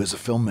for you as a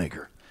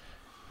filmmaker.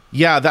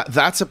 Yeah,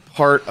 that's a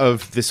part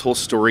of this whole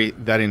story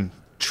that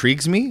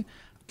intrigues me.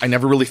 I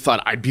never really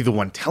thought I'd be the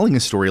one telling a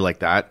story like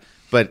that,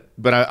 but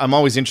I'm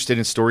always interested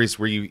in stories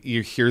where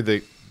you hear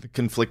the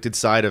conflicted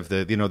side of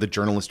the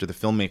journalist or the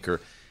filmmaker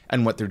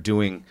and what they're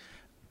doing.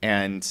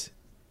 And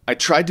I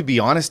tried to be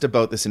honest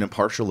about this and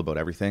impartial about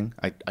everything.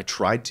 I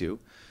tried to.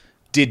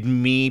 Did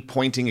me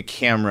pointing a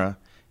camera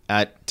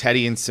at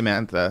Teddy and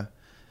Samantha,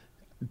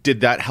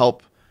 did that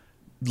help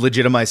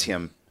legitimize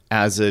him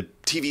as a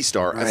TV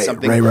star, as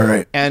something?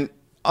 Right. And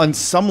on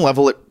some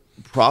level, it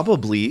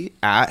probably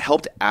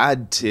helped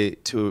add to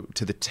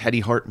the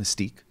Teddy Hart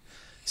mystique.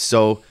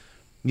 So,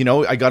 you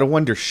know, I got to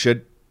wonder,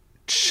 should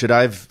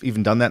I've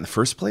even done that in the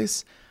first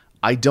place?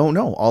 I don't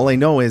know. All I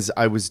know is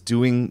I was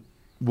doing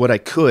what I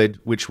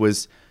could, which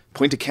was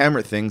point a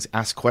camera at things,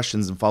 ask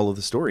questions, and follow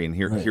the story. And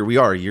here we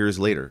are years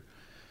later.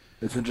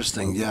 It's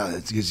interesting. Yeah,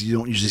 it's because you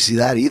don't usually see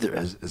that either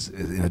as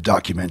in a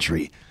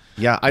documentary.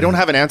 Yeah, I don't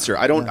have an answer.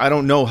 I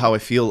don't know how I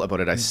feel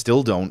about it. I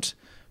still don't.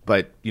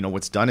 But, you know,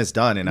 what's done is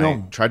done, and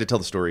I tried to tell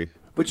the story.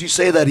 But you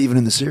say that even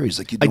in the series.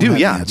 Like, you don't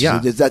have an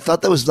answer. I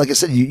thought that was, like I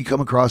said, you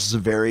come across as a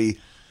very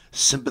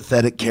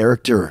sympathetic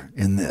character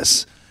in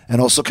this,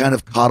 and also kind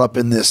of caught up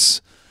in this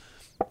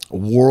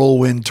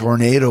whirlwind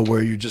tornado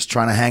where you're just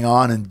trying to hang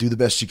on and do the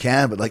best you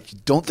can, but like, you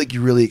don't think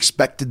you really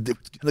expected it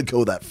to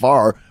go that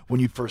far when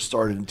you first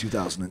started in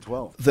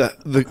 2012.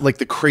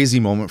 The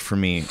crazy moment for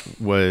me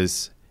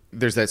was,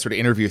 there's that sort of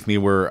interview with me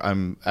where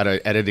I'm at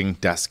an editing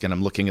desk and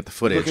I'm looking at the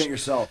footage. Looking at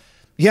yourself.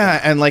 Yeah,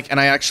 and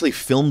I actually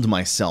filmed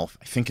myself,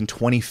 I think in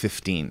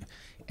 2015.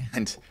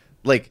 And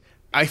like,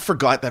 I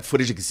forgot that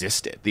footage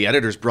existed. The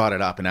editors brought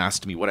it up and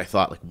asked me what I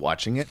thought, like,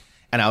 watching it.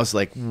 And I was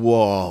like,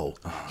 whoa,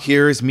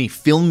 here's me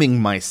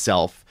filming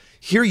myself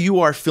here you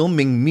are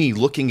filming me,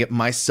 looking at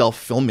myself,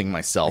 filming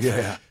myself.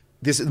 Yeah.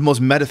 This is the most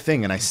meta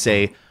thing. And I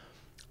say,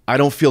 I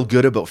don't feel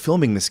good about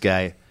filming this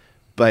guy,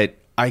 but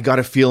I got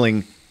a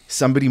feeling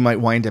somebody might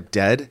wind up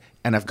dead,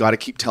 and I've got to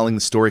keep telling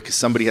the story because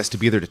somebody has to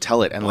be there to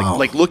tell it. And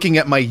like looking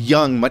at my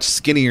young, much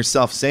skinnier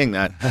self saying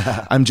that,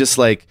 I'm just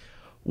like,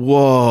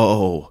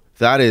 whoa,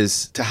 that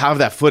is, to have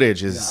that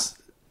footage is,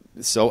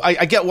 so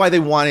I get why they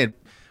wanted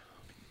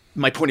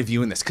my point of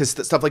view in this, because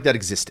stuff like that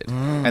existed.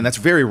 And that's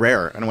very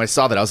rare. And when I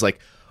saw that, I was like,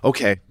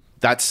 okay,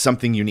 that's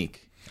something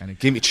unique. And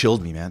it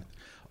chilled me, man.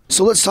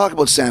 So let's talk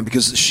about Sam,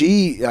 because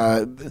she,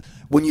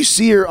 when you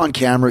see her on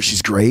camera,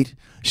 she's great.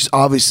 She's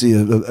obviously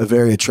a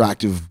very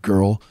attractive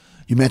girl.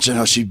 You mentioned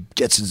how she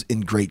gets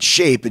in great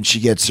shape and she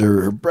gets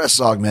her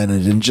breasts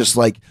augmented, and just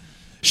like,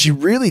 she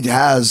really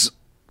has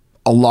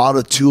a lot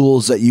of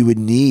tools that you would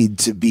need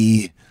to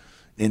be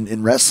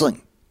in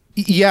wrestling.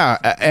 Yeah,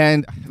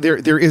 and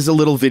there is a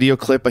little video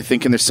clip, I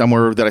think in there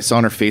somewhere, that I saw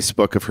on her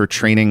Facebook of her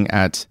training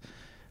at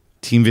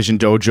Team Vision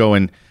Dojo.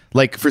 And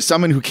like, for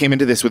someone who came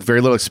into this with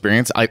very little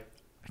experience, I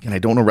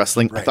don't know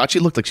wrestling. Right. I thought she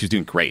looked like she was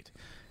doing great.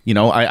 You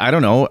know, I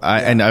don't know.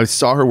 And I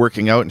saw her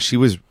working out, and she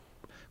was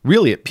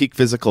really at peak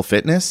physical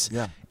fitness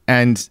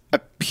and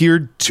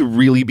appeared to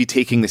really be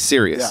taking this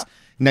serious. Yeah.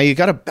 Now, you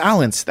got to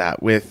balance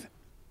that with,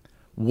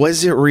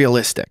 was it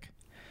realistic?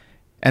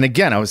 And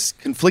again, I was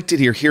conflicted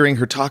here hearing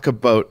her talk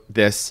about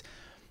this.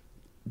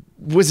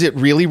 Was it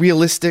really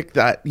realistic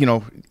that, you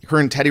know, her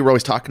and Teddy were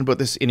always talking about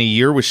this, in a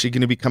year, was she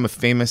going to become a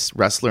famous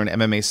wrestler and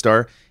MMA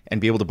star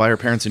and be able to buy her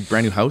parents a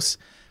brand new house?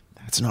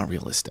 That's not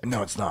realistic.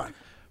 No, it's not.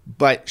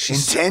 But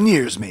she's, in 10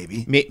 years,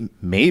 maybe.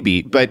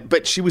 Maybe.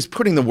 But she was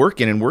putting the work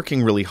in and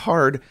working really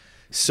hard.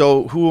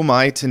 So who am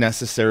I to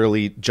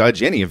necessarily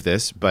judge any of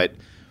this? But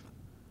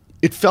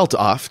it felt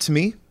off to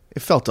me.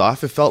 It felt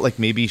off. It felt like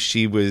maybe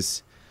she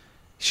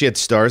had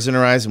stars in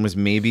her eyes and was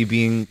maybe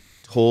being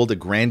told a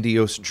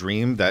grandiose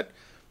dream that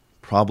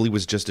probably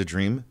was just a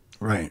dream.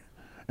 Right.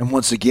 And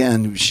once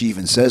again, she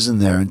even says in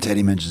there, and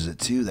Teddy mentions it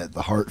too, that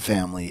the Hart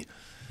family,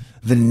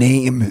 the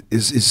name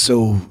is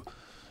so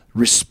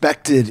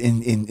respected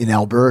in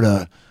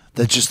Alberta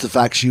that just the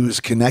fact she was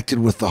connected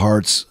with the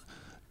Harts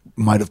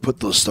might have put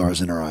those stars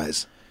in her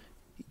eyes.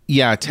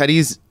 Yeah,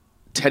 Teddy's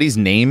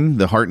name,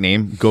 the Hart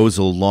name, goes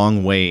a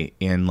long way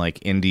in like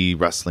indie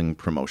wrestling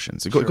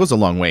promotions. It goes a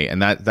long way,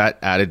 and that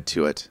added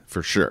to it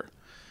for sure.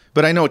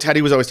 But I know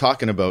Teddy was always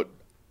talking about,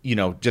 you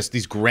know, just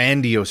these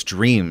grandiose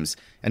dreams,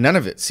 and none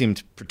of it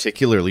seemed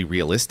particularly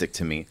realistic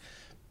to me.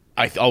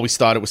 I always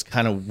thought it was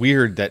kind of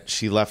weird that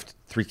she left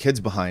 3 kids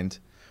behind.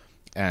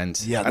 And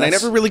I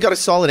never really got a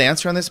solid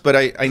answer on this, but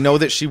I know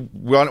that she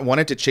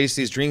wanted to chase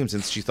these dreams,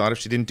 and she thought if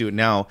she didn't do it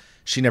now,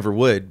 she never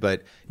would.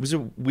 But it was a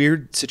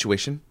weird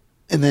situation.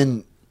 And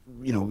then,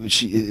 you know,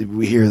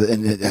 we hear that,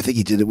 and I think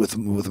he did it with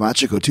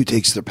Machiko too,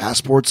 takes their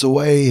passports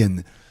away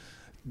and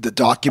the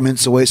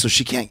documents away, so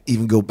she can't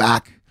even go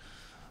back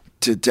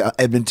to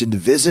Edmonton to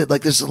visit.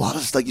 Like, there's a lot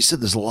of, like you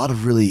said, there's a lot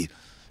of really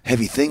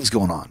heavy things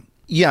going on.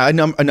 Yeah,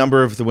 a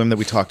number of the women that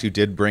we talked to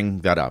did bring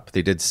that up.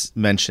 They did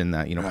mention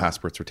that, you know,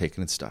 passports were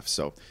taken and stuff.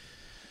 So,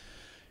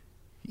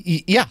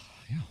 yeah.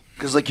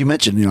 Because like you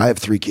mentioned, you know, I have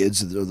 3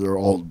 kids. They're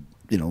all,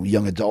 you know,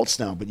 young adults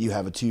now, but you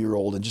have a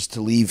 2-year-old, and just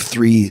to leave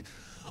 3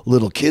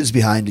 little kids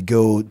behind to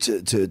go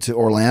to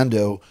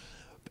Orlando,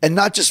 and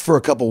not just for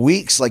a couple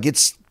weeks, like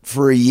it's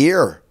for a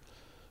year,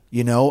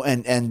 you know.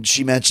 And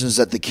she mentions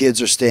that the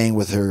kids are staying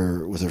with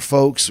her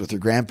folks, with her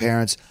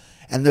grandparents.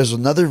 And there's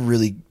another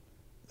really,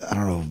 I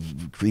don't know,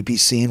 creepy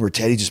scene where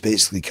Teddy just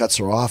basically cuts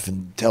her off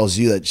and tells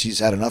you that she's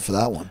had enough of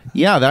that one.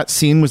 Yeah, that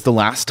scene was the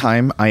last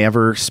time I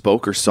ever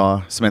spoke or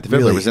saw Samantha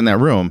Fiddler. Really? Was in that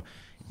room.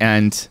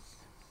 And,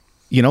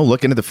 you know,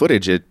 looking at the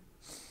footage,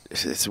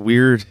 it's a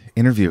weird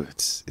interview.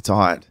 It's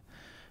odd.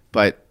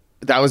 But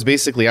that was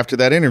basically, after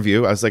that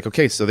interview, I was like,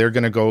 okay, so they're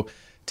going to go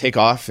take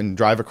off and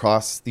drive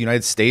across the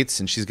United States,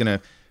 and she's going to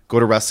go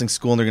to wrestling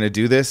school, and they're going to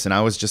do this. And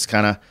I was just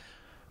kind of,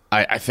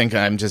 I think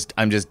I'm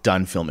just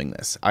done filming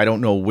this. I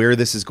don't know where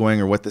this is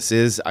going or what this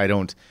is. I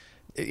don't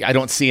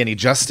see any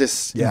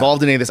justice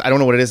involved in any of this. I don't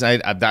know what it is.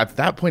 And at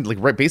that point,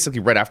 like basically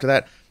right after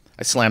that,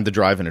 I slammed the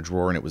drive in a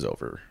drawer and it was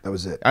over. That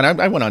was it.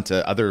 And I went on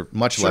to other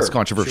much less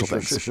controversial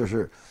things.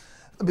 Sure.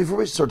 Before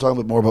we start talking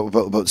a bit more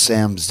about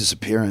Sam's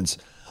disappearance,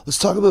 let's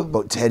talk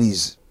about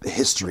Teddy's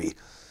history.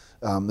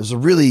 There's a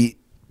really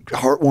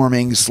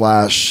heartwarming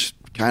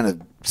 / kind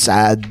of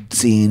sad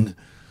scene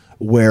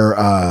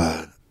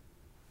where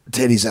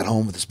Teddy's at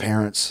home with his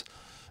parents,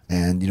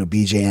 and, you know,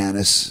 BJ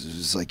Annis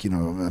is like, you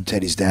know, I'm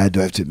Teddy's dad.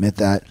 Do I have to admit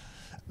that?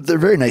 They're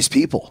very nice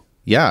people.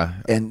 Yeah.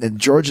 And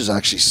George is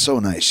actually so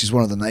nice. She's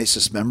one of the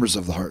nicest members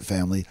of the Hart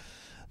family.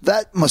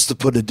 That must have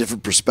put a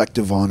different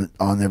perspective on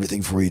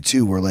everything for you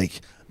too, where like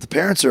the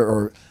parents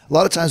are a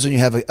lot of times when you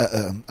have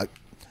a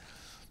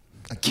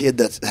kid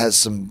that has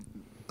some,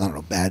 I don't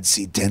know, bad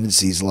seed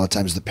tendencies, a lot of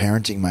times the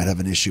parenting might have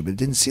an issue, but it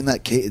didn't seem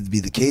that to be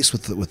the case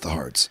with the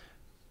Harts.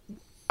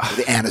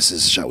 The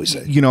Annises, shall we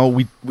say. You know,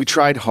 we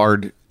tried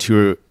hard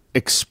to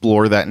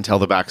explore that and tell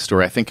the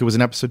backstory. I think it was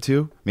in episode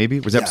 2, maybe.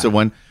 It was episode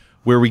 1,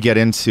 where we get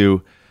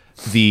into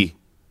the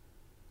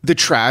the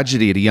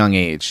tragedy at a young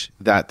age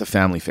that the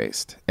family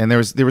faced. And there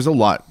was a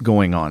lot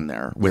going on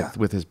there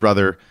with his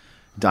brother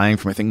dying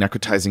from, I think,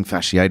 necrotizing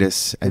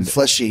fasciitis and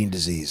flesh-eating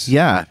disease.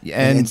 Yeah.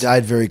 And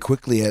died very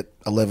quickly at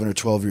 11 or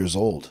 12 years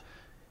old.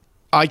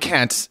 I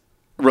can't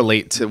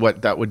relate to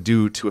what that would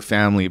do to a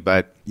family,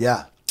 but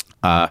yeah,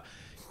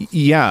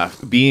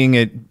 being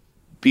at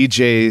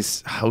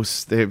BJ's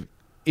house,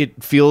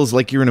 it feels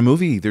like you're in a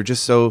movie. They were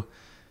just so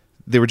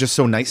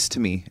nice to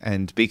me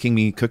and baking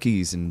me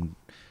cookies and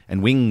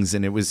wings,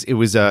 and it was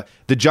the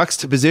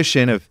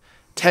juxtaposition of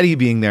Teddy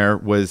being there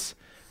was,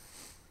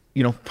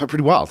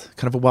 pretty wild,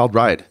 kind of a wild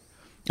ride.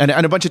 And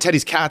a bunch of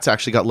Teddy's cats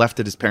actually got left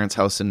at his parents'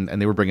 house, and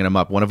they were bringing him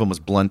up. One of them was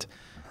Blunt,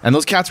 and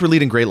those cats were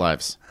leading great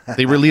lives.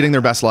 They were leading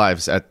their best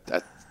lives at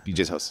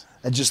BJ's house.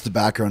 And just the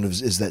background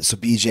is that, so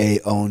BJ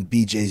owned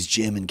BJ's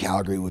Gym in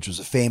Calgary, which was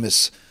a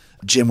famous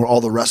gym where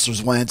all the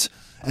wrestlers went.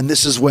 And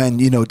this is when,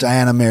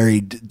 Diana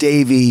married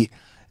Davey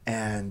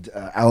and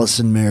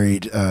Allison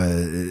married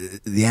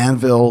the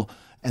Anvil.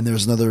 And there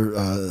was another,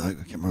 I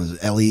can't remember,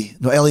 Ellie.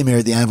 No, Ellie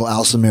married the Anvil.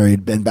 Allison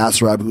married Ben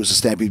Bassarab, who was a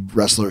Stampede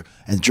wrestler.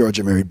 And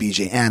Georgia married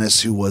BJ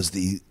Annis, who was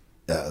the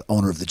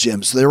owner of the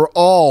gym. So they were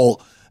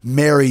all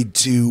married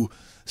to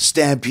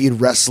Stampede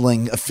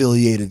Wrestling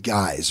affiliated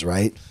guys,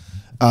 right?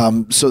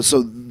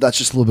 So that's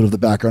just a little bit of the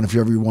background. If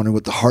you're ever wondering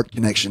what the heart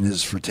connection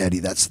is for Teddy,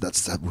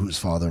 that's who his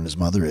father and his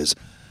mother is.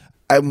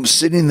 I'm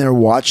sitting there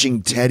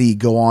watching Teddy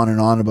go on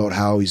and on about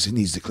how he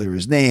needs to clear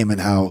his name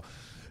and how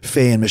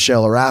Faye and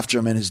Michelle are after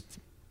him, and his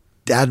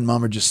dad and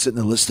mom are just sitting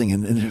there listening,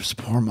 and his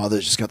poor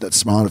mother just got that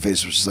smile on her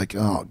face where she's like,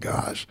 oh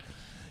gosh.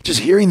 Just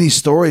hearing these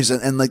stories,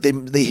 and like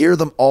they hear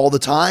them all the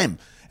time,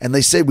 and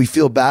they say we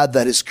feel bad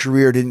that his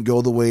career didn't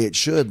go the way it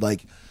should.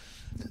 Like,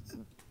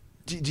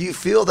 do you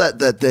feel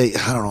that they,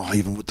 I don't know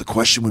even what the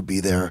question would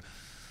be there.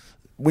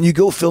 When you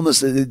go film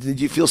this, did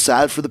you feel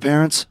sad for the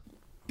parents?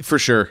 For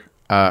sure.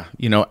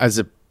 As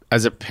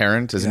a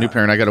parent, as a new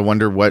parent, I got to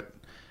wonder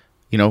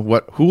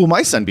who will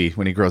my son be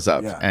when he grows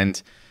up? Yeah.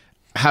 And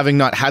having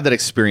not had that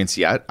experience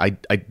yet, I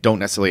don't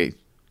necessarily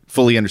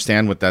fully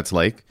understand what that's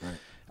like. Right.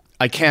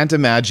 I can't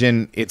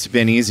imagine it's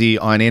been easy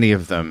on any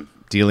of them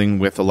dealing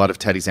with a lot of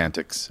Teddy's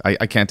antics.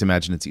 I can't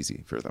imagine it's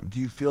easy for them. Do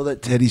you feel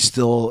that Teddy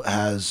still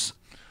has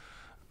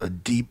a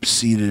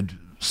deep-seated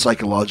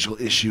psychological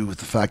issue with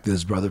the fact that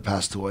his brother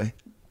passed away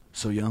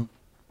so young?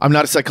 I'm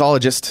not a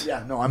psychologist.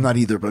 Yeah, no, I'm not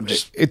either. But I'm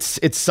just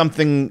it's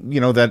something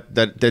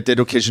that did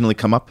occasionally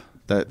come up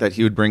that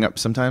he would bring up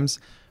sometimes,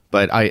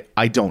 but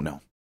I don't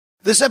know.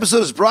 This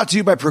episode is brought to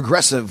you by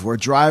Progressive, where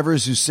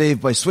drivers who save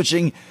by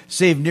switching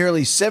save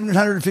nearly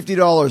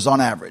 $750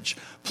 on average.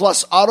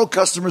 Plus, auto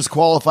customers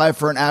qualify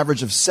for an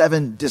average of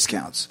 7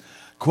 discounts.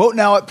 Quote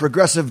now at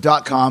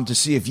Progressive.com to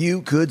see if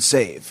you could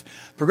save.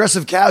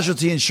 Progressive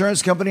Casualty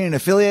Insurance Company and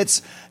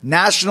Affiliates,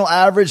 national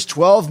average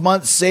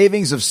 12-month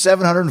savings of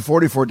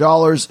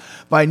 $744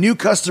 by new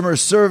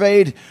customers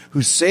surveyed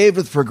who saved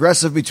with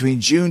Progressive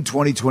between June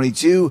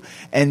 2022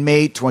 and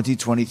May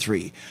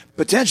 2023.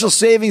 Potential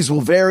savings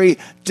will vary.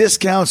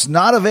 Discounts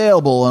not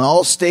available in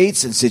all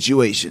states and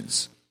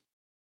situations.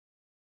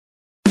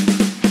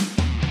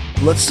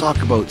 Let's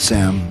talk about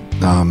Sam.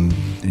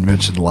 You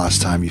mentioned the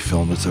last time you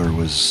filmed with her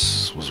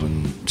was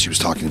when she was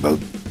talking about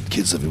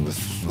kids living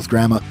with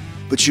grandma.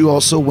 But you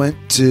also went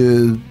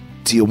to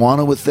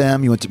Tijuana with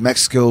them. You went to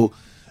Mexico.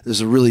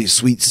 There's a really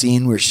sweet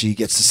scene where she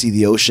gets to see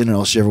the ocean, and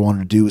all she ever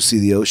wanted to do was see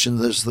the ocean.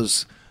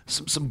 There's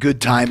some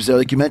good times there.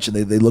 Like you mentioned,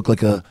 they look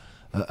like a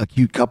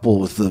cute couple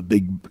with the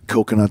big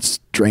coconuts,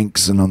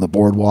 drinks, and on the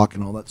boardwalk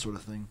and all that sort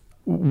of thing.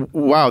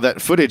 Wow,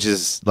 that footage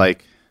is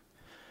like,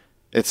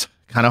 it's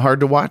kind of hard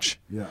to watch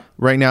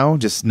right now,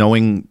 just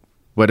knowing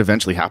what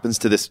eventually happens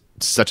to this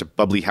such a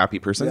bubbly, happy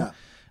person.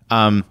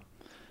 I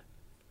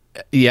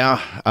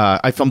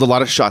filmed a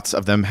lot of shots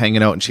of them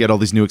hanging out, and she had all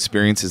these new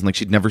experiences, and like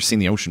she'd never seen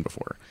the ocean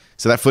before.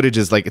 So that footage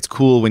is like, it's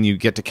cool when you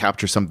get to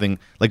capture something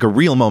like a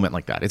real moment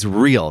like that. It's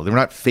real. They're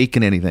not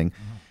faking anything.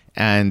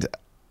 And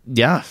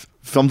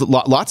filmed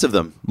lots of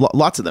them.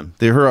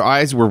 Her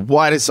eyes were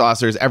wide as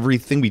saucers.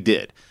 Everything we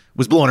did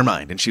was blowing her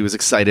mind, and she was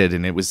excited,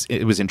 and it was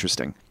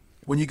interesting.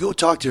 When you go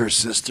talk to her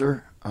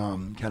sister,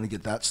 kind of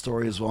get that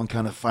story as well, and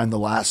kind of find the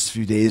last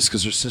few days,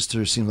 because her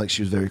sister seemed like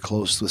she was very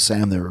close with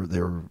Sam. They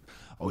were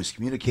always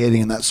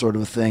communicating and that sort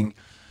of a thing.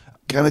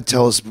 Kind of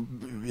tell us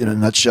in a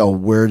nutshell,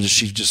 where does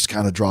she just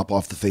kind of drop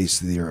off the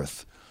face of the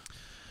earth?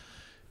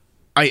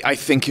 I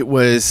think it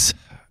was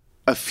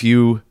a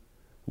few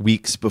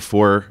weeks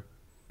before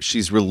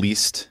she's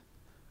released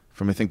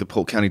from, I think, the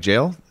Polk County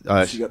Jail.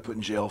 She got put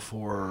in jail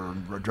for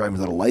driving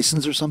without a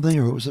license or something,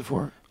 or what was it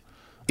for?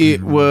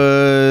 It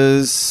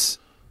was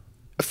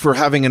for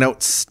having an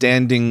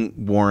outstanding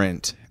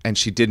warrant, and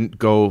she didn't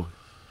go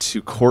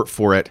to court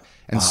for it.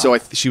 And so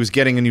she was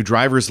getting a new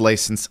driver's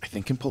license, I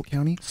think in Polk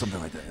County. Something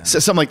like that. Yeah. So,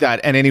 something like that.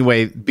 And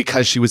anyway,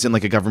 because she was in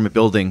like a government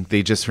building,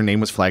 her name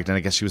was flagged, and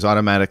I guess she was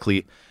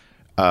automatically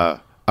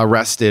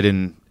arrested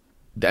and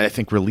I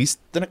think released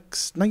the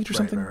next night or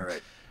something.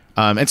 Right.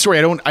 And sorry,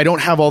 I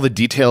don't have all the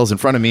details in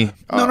front of me.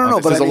 No.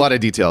 But there's a lot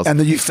of details. And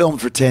then you filmed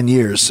for 10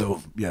 years,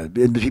 so yeah,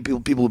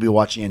 people will be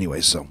watching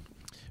anyway. So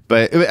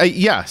But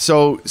yeah,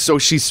 so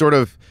she's sort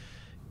of,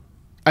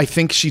 I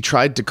think she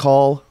tried to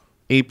call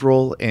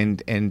April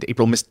and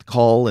April missed the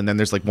call. And then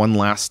there's like one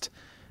last,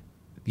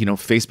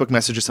 Facebook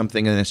message or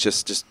something. And it's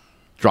just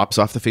drops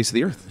off the face of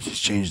the earth. She's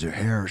changed her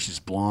hair. She's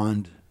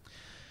blonde.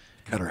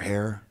 Cut her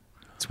hair.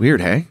 It's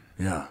weird, hey?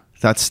 Yeah.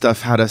 That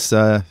stuff had us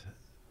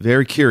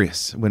very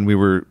curious when we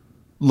were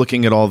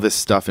looking at all this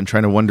stuff and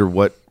trying to wonder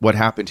what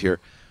happened here.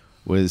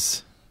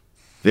 Was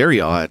very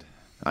odd,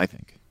 I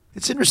think.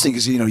 It's interesting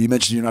because, you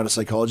mentioned you're not a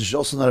psychologist. You're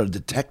also not a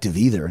detective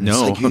either. And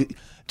No. It's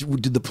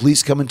like did the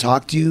police come and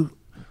talk to you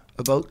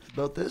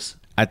about this?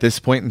 At this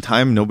point in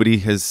time,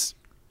 nobody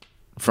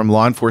from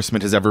law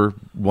enforcement has ever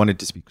wanted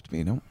to speak to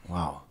me. No.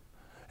 Wow.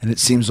 And it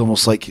seems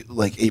almost like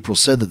April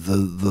said that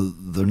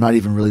they're not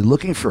even really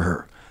looking for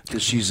her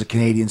because she's a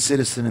Canadian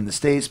citizen in the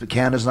States, but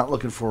Canada's not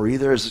looking for her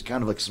either. Is it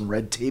kind of like some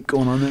red tape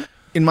going on there?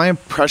 In my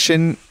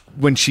impression,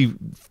 when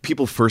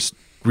people first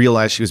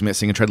realized she was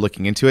missing and tried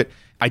looking into it,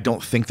 I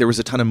don't think there was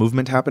a ton of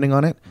movement happening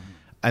on it.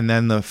 And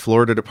then the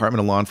Florida Department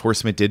of Law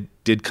Enforcement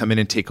did come in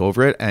and take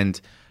over it, and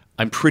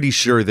I'm pretty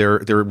sure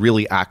they're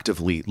really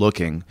actively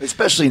looking.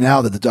 Especially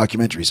now that the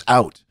documentary's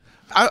out.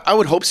 I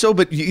would hope so,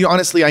 but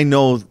honestly, I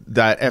know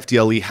that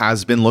FDLE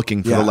has been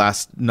looking for the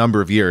last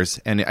number of years,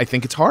 and I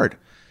think it's hard.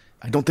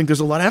 I don't think there's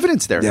a lot of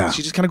evidence there. Yeah.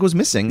 She just kind of goes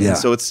missing, Yeah. and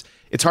so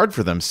it's hard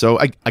for them. So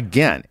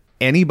again,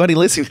 anybody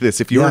listening to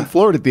this, if you're in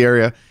Florida, the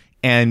area,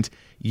 and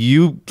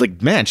you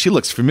man, she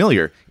looks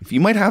familiar. If you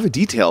might have a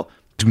detail,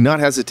 do not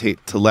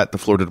hesitate to let the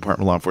Florida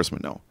Department of Law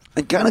Enforcement know.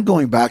 And kind of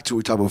going back to what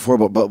we talked before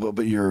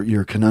about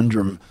your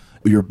conundrum,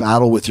 your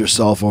battle with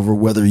yourself over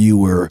whether you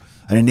were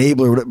an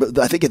enabler. But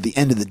I think at the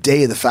end of the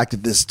day, the fact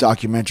that this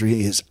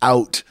documentary is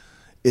out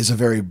is a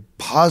very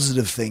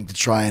positive thing to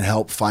try and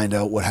help find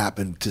out what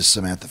happened to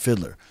Samantha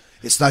Fiddler.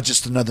 It's not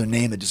just another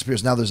name that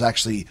disappears. Now there's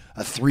actually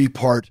a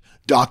 3-part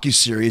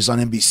docuseries on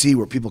NBC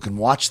where people can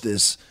watch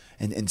this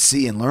and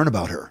see and learn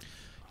about her.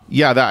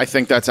 Yeah, I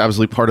think that's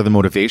absolutely part of the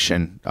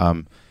motivation.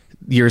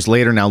 Years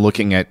later now,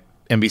 looking at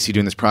NBC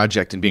doing this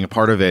project and being a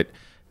part of it,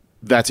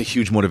 that's a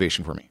huge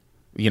motivation for me.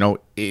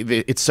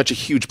 It's such a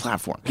huge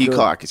platform.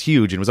 Peacock is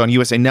huge and it was on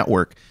USA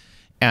Network.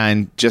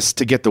 And just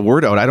to get the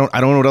word out, I don't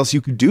know what else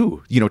you could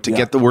do, to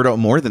get the word out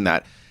more than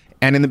that.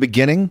 And in the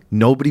beginning,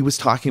 nobody was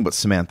talking about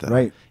Samantha.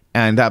 Right.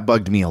 And that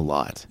bugged me a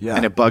lot. Yeah.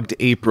 And it bugged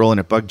April and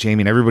it bugged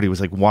Jamie and everybody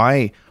was like,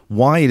 why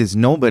does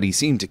nobody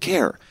seem to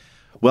care?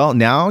 Well,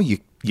 now you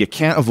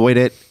can't avoid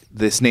it.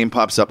 This name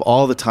pops up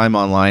all the time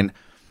online.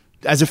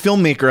 As a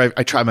filmmaker,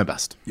 I try my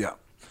best. Yeah.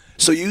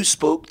 So you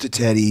spoke to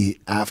Teddy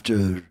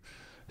after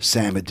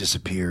Sam had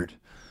disappeared.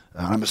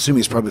 I'm assuming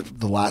it's probably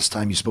the last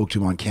time you spoke to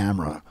him on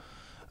camera.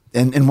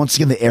 And once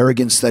again, the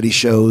arrogance that he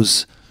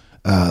shows,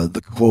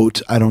 the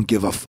quote, "I don't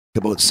give a f***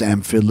 about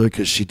Sam Fiddler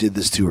because she did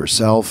this to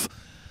herself."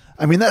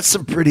 I mean, that's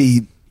some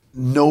pretty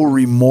no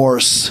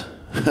remorse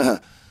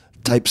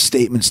type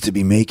statements to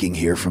be making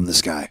here from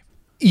this guy.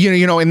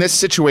 In this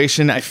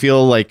situation, I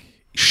feel like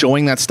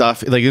showing that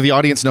stuff, like the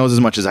audience knows as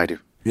much as I do.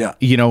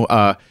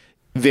 Yeah.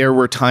 There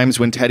were times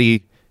when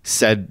Teddy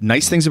said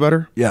nice things about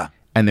her. Yeah.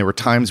 And there were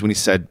times when he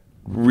said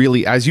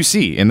really, as you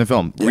see in the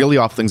film, really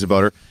awful things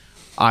about her.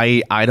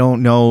 I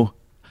don't know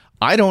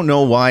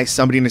why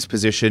somebody in his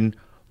position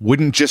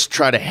wouldn't just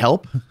try to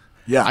help.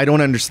 Yeah. I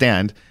don't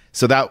understand.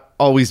 So that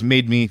always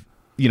made me,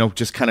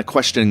 just kind of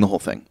questioning the whole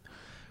thing.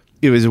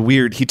 It was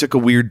he took a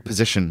weird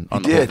position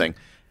on the whole thing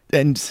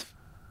and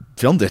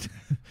filmed it.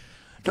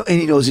 No,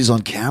 and he knows he's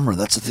on camera.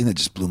 That's the thing that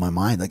just blew my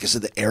mind. Like I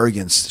said, the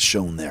arrogance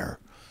shown there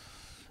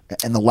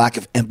and the lack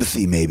of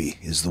empathy maybe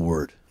is the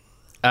word.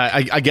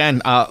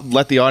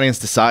 Let the audience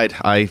decide.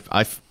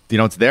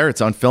 It's there,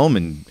 it's on film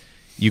and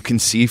you can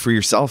see for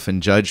yourself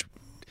and judge.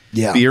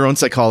 Yeah. Be your own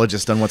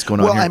psychologist on what's going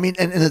on here. Well, I mean,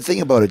 and the thing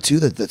about it too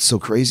that's so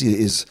crazy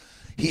is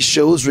he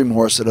shows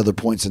remorse at other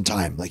points in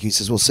time. Like he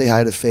says, "Well, say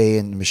hi to Faye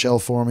and Michelle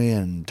for me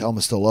and tell them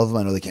I still love them.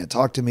 I know they can't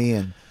talk to me."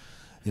 And,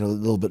 a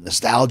little bit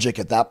nostalgic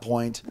at that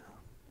point.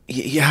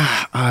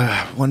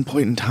 Yeah. One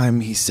point in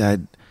time he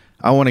said,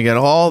 "I want to get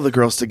all the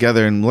girls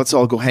together and let's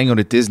all go hang out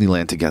at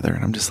Disneyland together."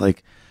 And I'm just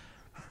like,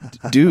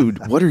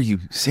 dude, what are you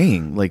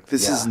saying? Like,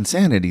 this is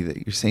insanity that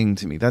you're saying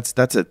to me. That's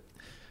a,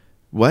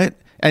 what?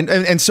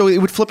 And so it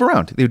would flip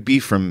around. It would be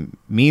from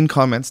mean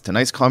comments to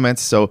nice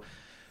comments. So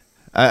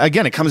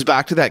again, it comes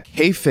back to that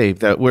kayfabe,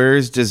 that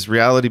does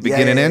reality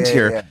begin and end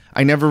here? Yeah.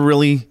 I never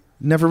really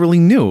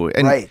knew.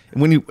 And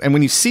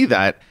when you see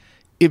that,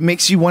 it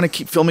makes you want to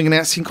keep filming and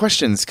asking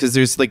questions because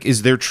there's like,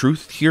 is there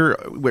truth here?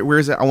 Where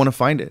is it? I want to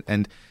find it.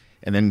 And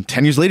then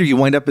 10 years later, you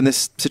wind up in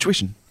this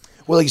situation.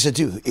 Well, like you said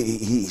too,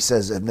 he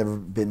says, "I've never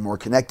been more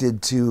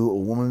connected to a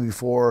woman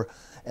before."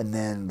 And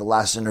then the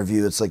last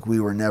interview, it's like we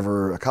were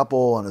never a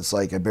couple, and it's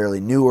like I barely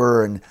knew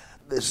her. And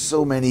there's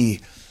so many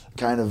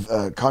kind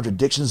of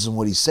contradictions in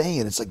what he's saying,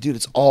 and it's like, dude,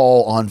 it's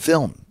all on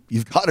film.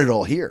 You've got it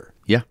all here.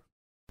 Yeah.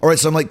 All right,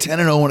 so I'm like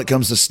 10-0 when it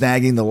comes to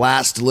snagging the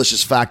last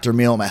delicious Factor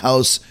meal at my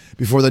house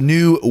before the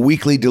new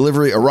weekly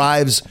delivery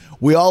arrives.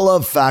 We all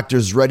love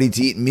Factor's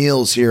ready-to-eat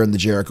meals here in the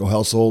Jericho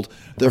household.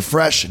 They're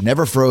fresh,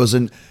 never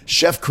frozen,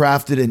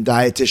 chef-crafted and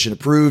dietitian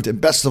approved,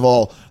 and best of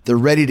all, they're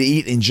ready to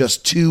eat in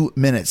just 2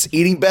 minutes.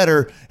 Eating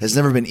better has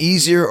never been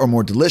easier or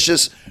more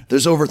delicious.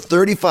 There's over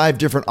 35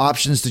 different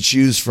options to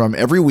choose from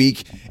every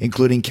week,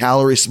 including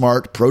Calorie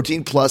Smart,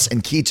 Protein Plus,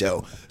 and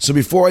Keto. So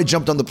before I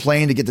jumped on the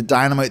plane to get the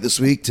Dynamite this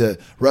week to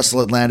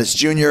wrestle Atlantis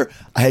Jr.,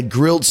 I had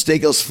grilled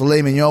steakhouse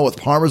filet mignon with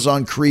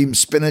Parmesan cream,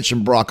 spinach,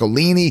 and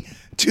broccolini.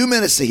 2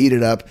 minutes to heat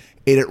it up.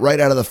 Ate it right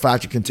out of the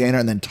Factor container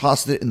and then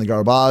tossed it in the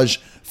garbage.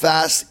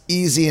 Fast,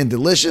 easy, and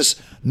delicious.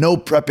 No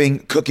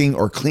prepping, cooking,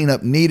 or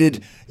cleanup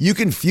needed. You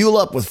can fuel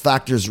up with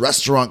Factor's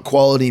restaurant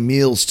quality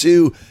meals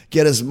too.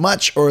 Get as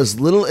much or as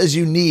little as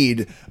you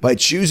need by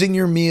choosing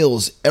your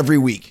meals every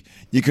week.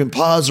 You can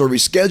pause or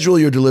reschedule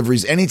your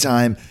deliveries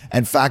anytime,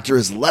 and Factor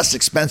is less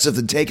expensive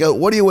than takeout.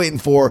 What are you waiting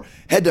for?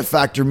 Head to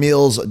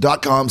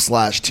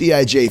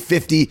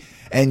factormeals.com/TIJ50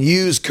 and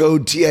use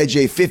code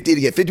TIJ50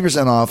 to get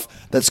 50% off.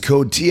 That's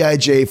code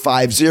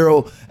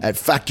TIJ50 at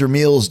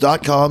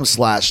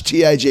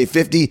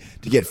factormeals.com/TIJ50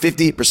 to get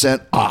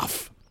 50%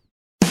 off.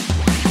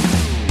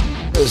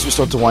 As we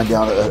start to wind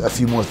down, a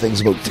few more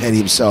things about Teddy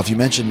himself. You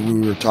mentioned,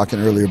 we were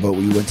talking earlier about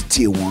when you went to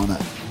Tijuana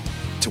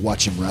to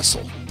watch him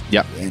wrestle.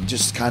 Yeah. And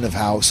just kind of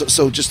how,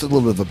 so just a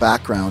little bit of a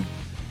background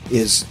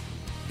is,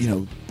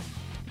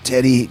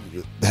 Teddy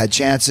had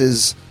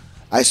chances.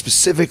 I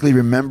specifically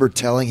remember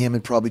telling him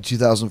in probably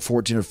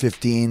 2014 or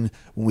 15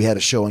 when we had a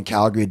show in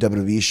Calgary, a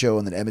WWE show,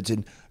 and then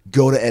Edmonton,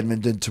 go to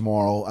Edmonton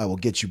tomorrow. I will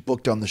get you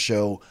booked on the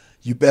show.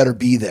 You better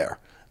be there.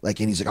 And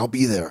he's like, I'll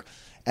be there.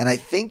 And I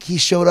think he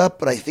showed up,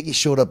 but I think he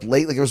showed up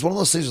late. It was one of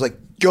those things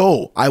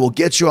go, I will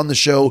get you on the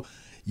show.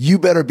 You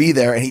better be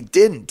there. And he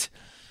didn't.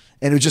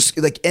 And it was just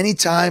any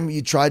time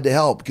you tried to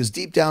help, because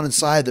deep down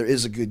inside there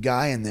is a good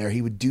guy in there,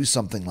 he would do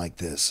something like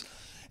this.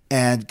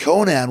 And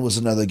Conan was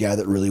another guy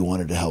that really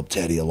wanted to help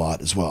Teddy a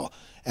lot as well.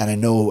 And I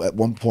know at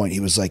one point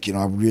he was like,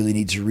 I really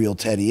need to reel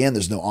Teddy in.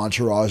 There's no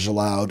entourage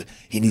allowed.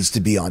 He needs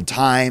to be on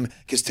time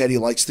because Teddy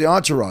likes the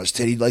entourage.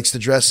 Teddy likes to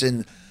dress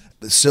in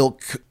the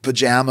silk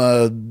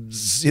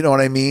pajamas, you know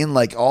what I mean?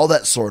 All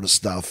that sort of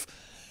stuff.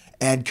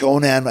 And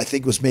Conan, I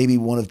think, was maybe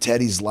one of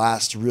Teddy's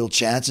last real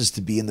chances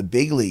to be in the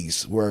big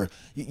leagues, where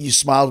you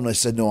smiled when I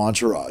said no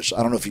entourage.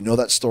 I don't know if you know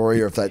that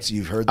story or if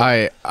you've heard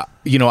that.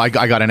 I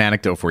got an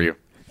anecdote for you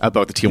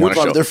about the Tijuana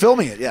show. They're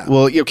filming it, yeah.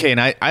 Well, okay, and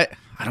I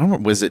don't know,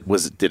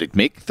 did it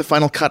make the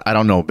final cut? I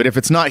don't know. But if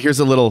it's not, here's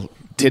a little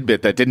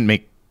tidbit that didn't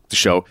make the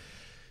show.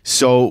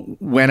 So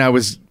when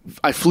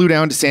I flew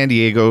down to San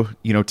Diego,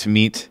 to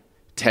meet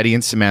Teddy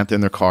and Samantha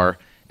in their car,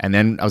 and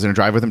then I was going to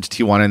drive with them to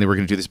Tijuana, and they were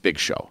going to do this big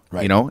show,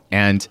 right.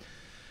 And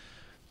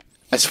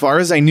as far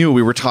as I knew,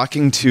 we were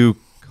talking to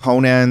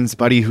Conan's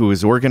buddy who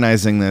was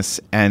organizing this,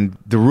 and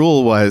the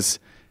rule was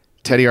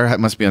Teddy Arhat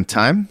must be on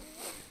time,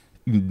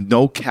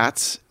 no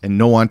cats, and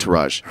no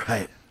entourage.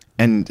 Right.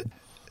 And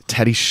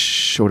Teddy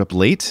showed up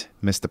late,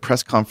 missed the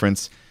press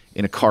conference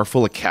in a car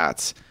full of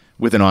cats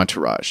with an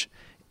entourage.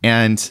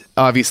 And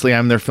obviously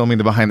I'm there filming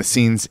the behind the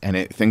scenes,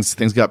 and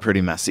things got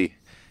pretty messy.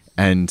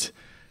 And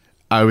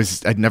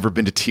I'd never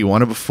been to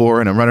Tijuana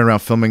before, and I'm running around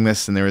filming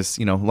this, and there was,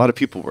 a lot of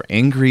people were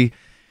angry.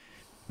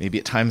 Maybe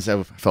at times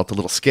I felt a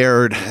little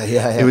scared.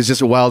 Yeah. It was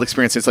just a wild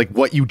experience. It's like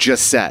what you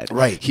just said.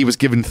 Right. He was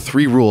given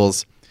 3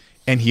 rules,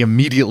 and he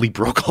immediately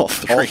broke all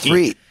 3. All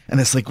 3. And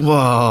it's like,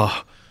 whoa.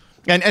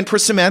 And poor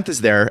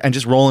Samantha's there and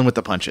just rolling with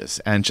the punches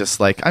and just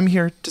I'm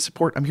here to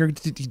support. I'm here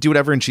to do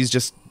whatever. And she's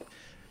just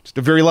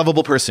a very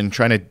lovable person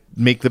trying to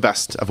make the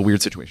best of a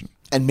weird situation.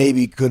 And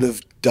maybe could have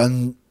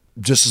done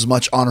just as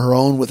much on her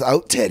own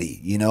without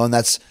Teddy, and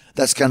that's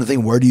kind of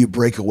thing. Where do you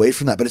break away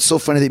from that? But it's so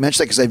funny that you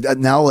mentioned that, because I've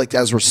now,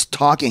 as we're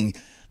talking,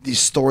 these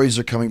stories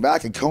are coming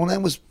back, and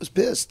Conan was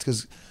pissed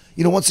because,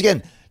 once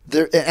again,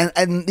 there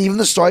and even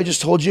the story I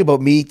just told you about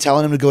me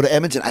telling him to go to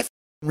Edmonton, I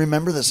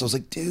remember this. I was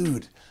like,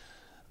 dude,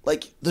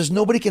 there's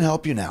nobody can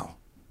help you now.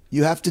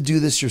 You have to do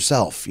this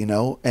yourself,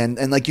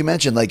 and like you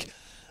mentioned,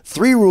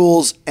 3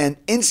 rules and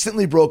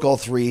instantly broke all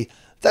 3.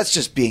 That's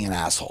just being an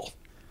asshole,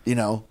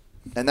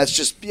 and that's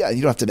just, you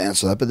don't have to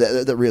answer that, but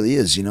that really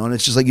is, and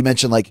it's just like you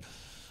mentioned,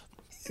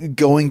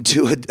 going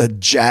to a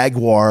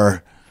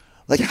Jaguar.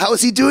 How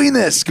is he doing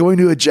this? Going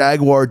to a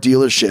Jaguar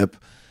dealership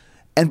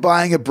and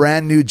buying a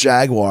brand new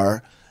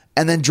Jaguar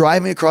and then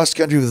driving across the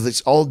country with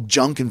this all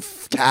junk and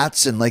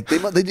cats, and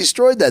they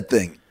destroyed that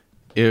thing.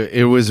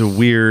 It was a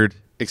weird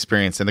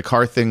experience. And the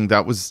car thing,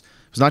 that was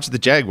not just the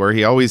Jaguar.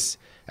 He always,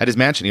 at his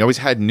mansion, he always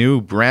had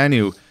brand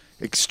new,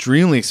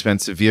 extremely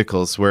expensive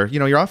vehicles where,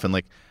 you're often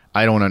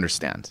I don't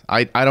understand.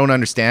 I don't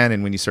understand.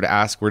 And when you sort of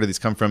ask, where do these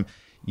come from?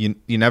 I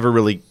never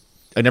really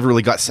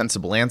got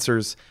sensible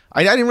answers.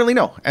 I didn't really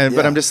know.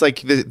 But I'm just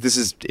this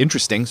is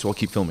interesting, so I'll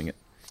keep filming it.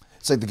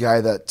 It's like the guy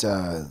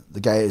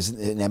is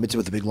in Edmonton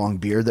with the big long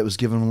beard that was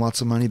giving him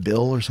lots of money,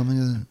 Bill or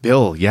something.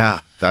 Bill,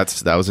 yeah.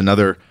 That was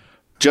another,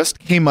 just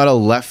came out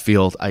of left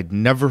field. I'd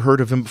never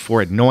heard of him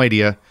before. I had no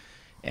idea.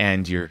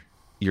 And you're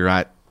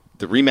at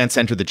the remand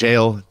center, the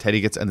jail.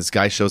 Teddy and this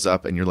guy shows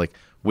up, and you're like,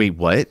 wait,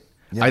 what?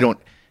 Yeah.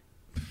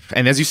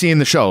 And as you see in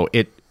the show,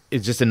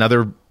 it's just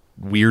another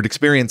weird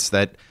experience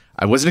that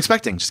I wasn't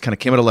expecting. Just kind of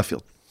came out of left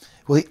field.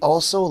 Well, he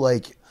also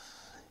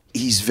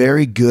he's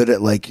very good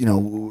at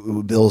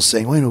Bill's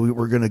saying, well,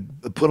 we're going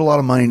to put a lot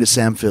of money into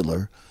Sam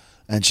Fiddler,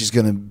 and she's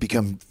going to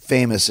become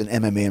famous in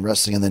MMA and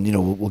wrestling, and then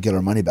we'll get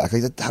our money back.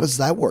 How does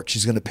that work?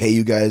 She's going to pay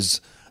you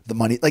guys the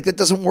money. That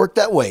doesn't work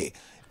that way.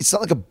 It's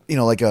not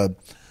like a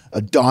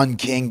Don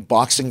King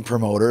boxing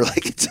promoter.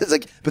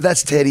 But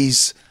that's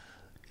Teddy's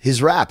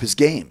his rap, his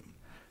game.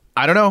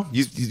 I don't know.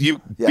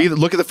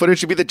 Look at the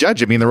footage. You be the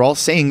judge. I mean, they're all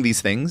saying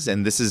these things,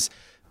 and this is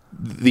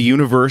the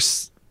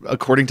universe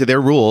according to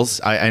their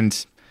rules. I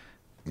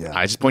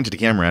just pointed the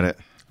camera at it.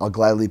 I'll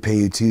gladly pay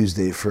you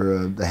Tuesday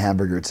for the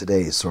hamburger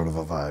today, sort of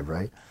a vibe,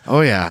 right?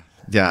 Oh yeah.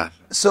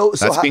 So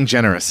that's being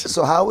generous.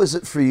 So how is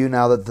it for you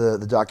now that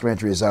the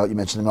documentary is out? You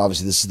mentioned,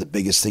 obviously, this is the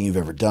biggest thing you've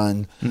ever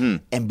done.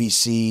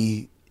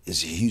 NBC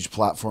is a huge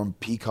platform.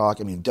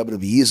 Peacock. I mean,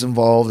 WWE is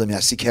involved. I mean, I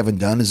see Kevin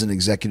Dunn as an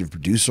executive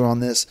producer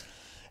on this.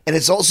 And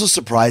it's also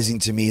surprising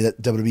to me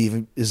that WWE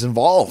even is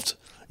involved.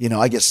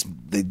 I guess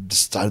they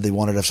decided they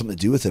wanted to have something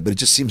to do with it, but it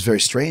just seems very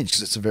strange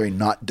because it's a very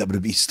not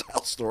WWE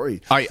style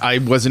story. I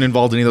wasn't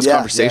involved in any of those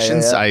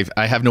conversations. Yeah.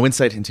 I have no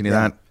insight into any of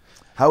that.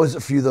 How is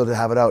it for you though to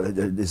have it out?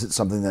 Is it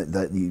something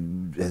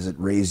has it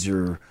raised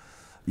your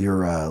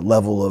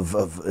level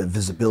of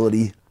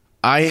visibility?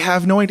 I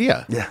have no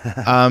idea.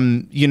 Yeah.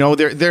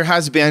 There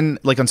has been,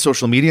 on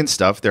social media and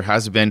stuff, there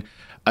has been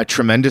a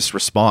tremendous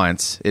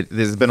response.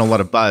 There's been a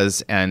lot of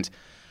buzz, and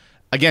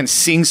again,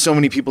 seeing so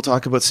many people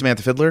talk about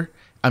Samantha Fiddler,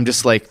 I'm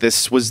just like,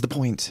 this was the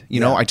point.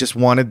 I just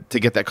wanted to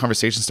get that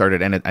conversation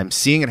started, and I'm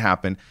seeing it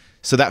happen.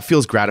 So that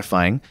feels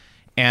gratifying.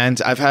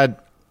 And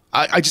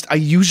I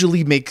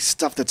usually make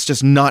stuff that's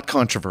just not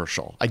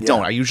controversial.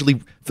 I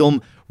usually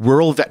film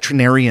rural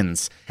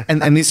veterinarians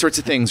and these sorts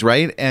of things,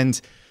 right?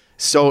 And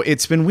so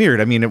it's been weird.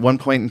 I mean, at one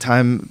point in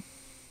time,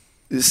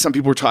 some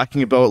people were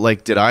talking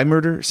about did I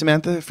murder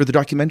Samantha for the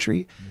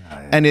documentary?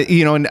 And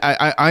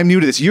I'm new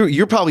to this.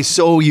 You're probably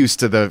so used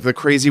to the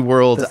crazy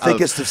world, the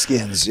thickest of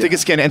skins,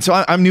 thickest skin, and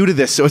so I'm new to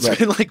this. So it's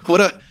been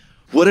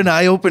what an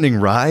eye-opening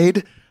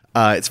ride.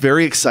 It's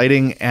very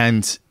exciting,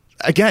 and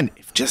again,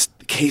 if just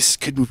the case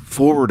could move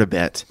forward a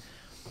bit,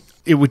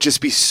 it would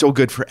just be so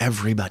good for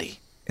everybody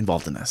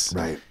involved in this.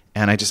 Right.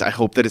 And I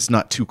hope that it's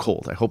not too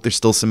cold. I hope there's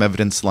still some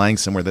evidence lying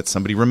somewhere that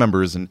somebody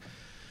remembers, and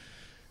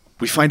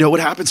we find out what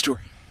happens to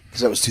her.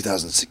 Because that was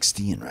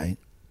 2016, right?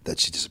 That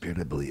she disappeared,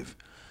 I believe.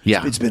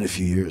 Yeah. It's been a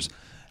few years.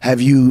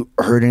 Have you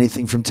heard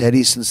anything from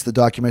Teddy since the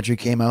documentary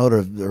came out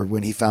or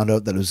when he found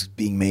out that it was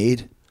being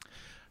made?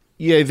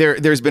 Yeah,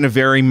 there's been a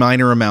very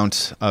minor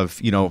amount of,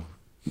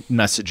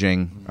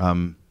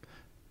 messaging,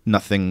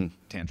 nothing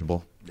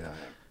tangible. Yeah.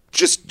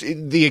 Just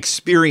the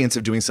experience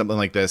of doing something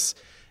like this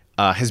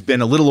has been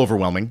a little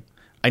overwhelming.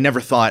 I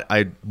never thought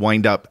I'd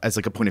wind up as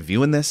a point of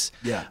view in this.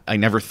 Yeah. I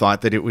never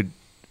thought that it would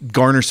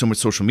garner so much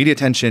social media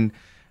attention.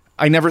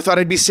 I never thought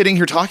I'd be sitting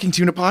here talking to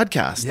you in a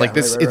podcast like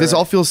this. Right. This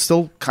all feels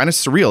still kind of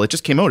surreal. It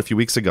just came out a few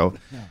weeks ago,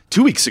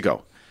 2 weeks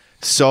ago.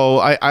 So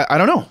I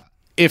don't know.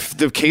 If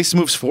the case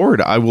moves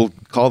forward, I will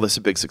call this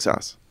a big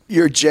success.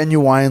 You're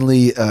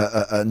genuinely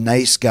a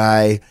nice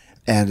guy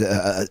and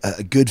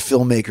a good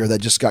filmmaker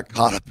that just got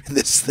caught up in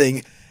this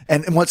thing.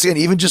 And once again,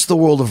 even just the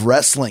world of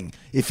wrestling,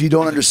 if you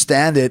don't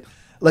understand it,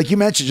 like you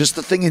mentioned, just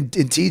the thing in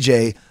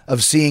TJ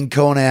of seeing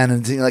Conan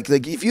and like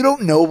if you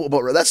don't know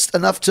about, that's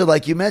enough to,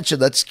 like you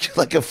mentioned, that's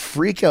like a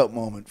freak out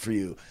moment for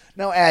you.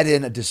 Now add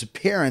in a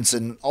disappearance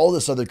and all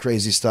this other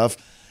crazy stuff.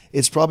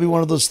 It's probably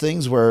one of those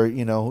things where,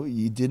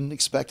 you didn't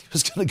expect it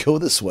was going to go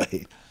this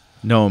way.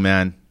 No,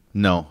 man.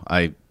 No,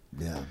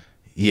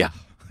 yeah.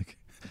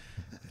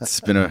 It's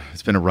been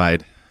a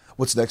ride.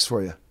 What's next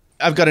for you?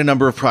 I've got a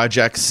number of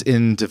projects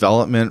in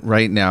development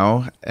right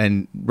now,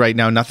 and right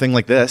now nothing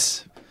like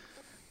this.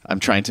 I'm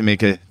trying to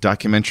make a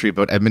documentary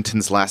about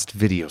Edmonton's last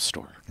video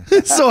store.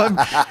 So I'm,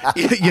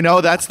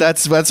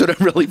 that's what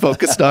I'm really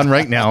focused on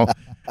right now.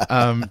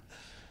 And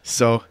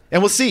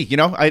we'll see.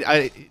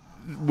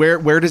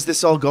 Where does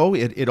this all go?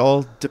 It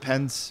all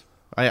depends.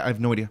 I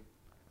have no idea.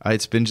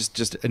 It's been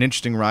just an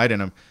interesting ride,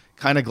 and I'm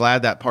kind of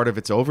glad that part of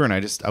it's over. And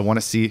I want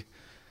to see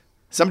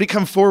somebody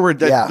come forward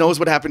that knows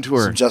what happened to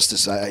her. Some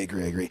justice. I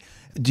agree.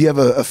 Do you have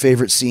a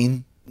favorite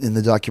scene in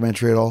the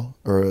documentary at all,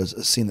 or a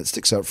scene that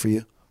sticks out for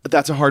you?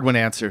 That's a hard one to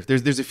answer.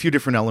 There's a few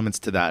different elements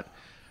to that.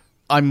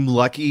 I'm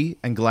lucky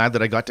and glad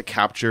that I got to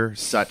capture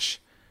such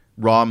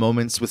raw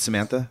moments with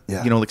Samantha.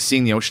 Yeah. Like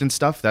seeing the ocean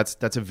stuff.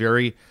 That's a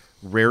very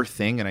rare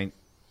thing, and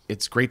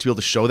it's great to be able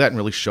to show that and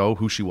really show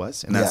who she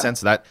was in that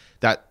sense. That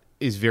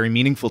is very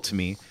meaningful to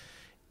me.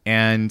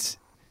 And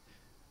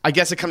I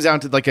guess it comes down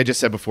to, like I just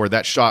said before,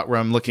 that shot where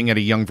I'm looking at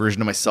a young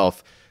version of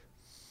myself.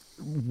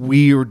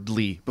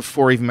 Weirdly,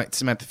 before I even met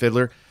Samantha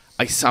Fiddler,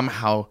 I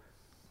somehow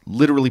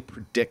literally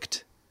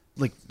predict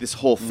this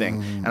whole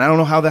thing. And I don't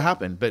know how that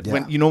happened, but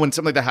when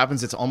something like that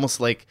happens, it's almost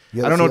like,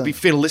 I don't know, it'd be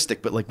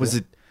fatalistic, but was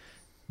it,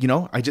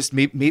 I just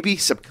maybe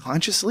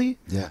subconsciously,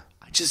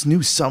 I just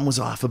knew something was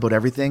off about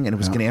everything and it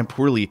was going to end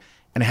poorly,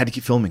 and I had to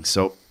keep filming.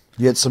 So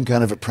you had some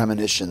kind of a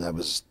premonition that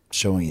was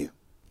showing you.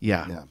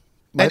 Yeah.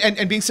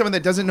 And being someone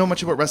that doesn't know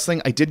much about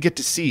wrestling, I did get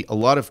to see a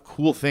lot of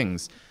cool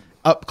things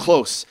up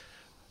close.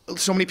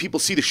 So many people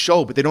see the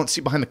show, but they don't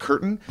see behind the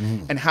curtain.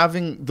 And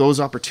having those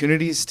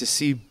opportunities to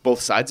see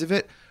both sides of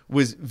it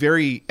was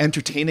very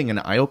entertaining and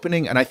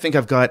eye-opening. And I think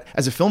I've got,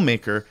 as a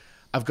filmmaker,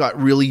 I've got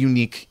really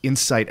unique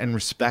insight and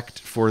respect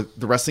for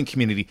the wrestling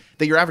community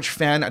that your average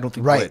fan, I don't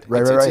think would.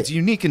 It's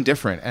unique and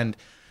different. And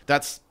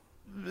that's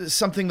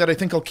something that I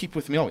think I'll keep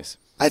with me always.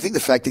 I think the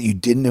fact that you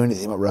didn't know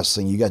anything about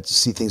wrestling, you got to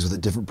see things with a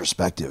different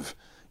perspective.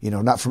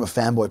 Not from a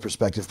fanboy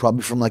perspective,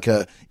 probably from like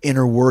a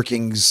inner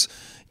workings,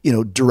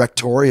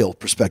 directorial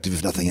perspective,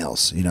 if nothing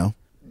else,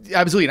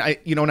 Absolutely.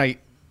 And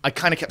I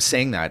kind of kept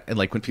saying that. And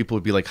like when people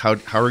would be like, how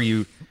are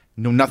you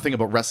know nothing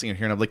about wrestling in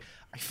here? And I'm like,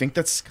 I think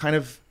that's kind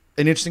of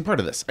an interesting part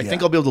of this. I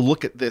think I'll be able to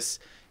look at this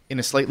in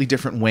a slightly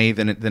different way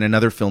than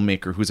another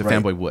filmmaker who's a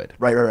fanboy would.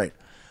 Right.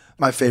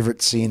 My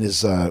favorite scene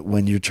is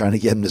when you're trying to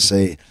get him to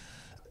say,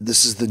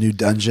 this is the new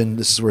dungeon.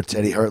 This is where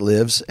Teddy Hart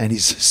lives. And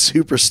he's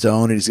super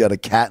stoned and he's got a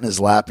cat in his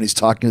lap and he's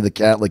talking to the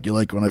cat like you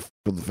like when I f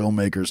with the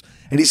filmmakers.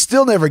 And he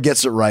still never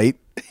gets it right.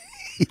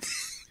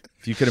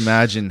 If you could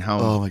imagine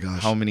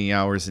how many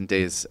hours and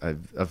days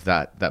of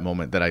that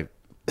moment that I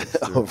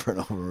over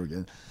and over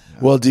again.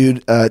 Well,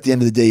 dude, at the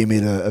end of the day, you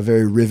made a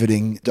very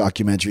riveting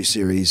documentary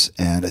series,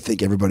 and I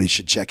think everybody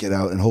should check it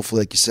out. And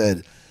hopefully, like you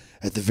said,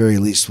 at the very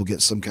least, we'll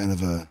get some kind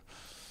of a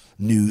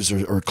news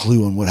or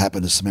clue on what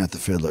happened to Samantha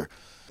Fiddler.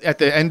 At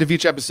the end of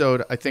each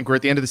episode, I think we're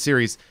at the end of the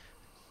series,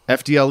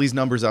 FDLE's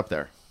number's up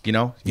there.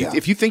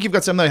 If you think you've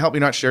got something that'll help,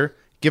 you're not sure,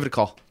 give it a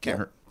call. Can't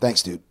hurt.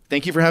 Thanks, dude.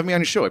 Thank you for having me on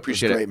your show. I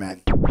appreciate it. Great,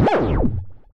 man.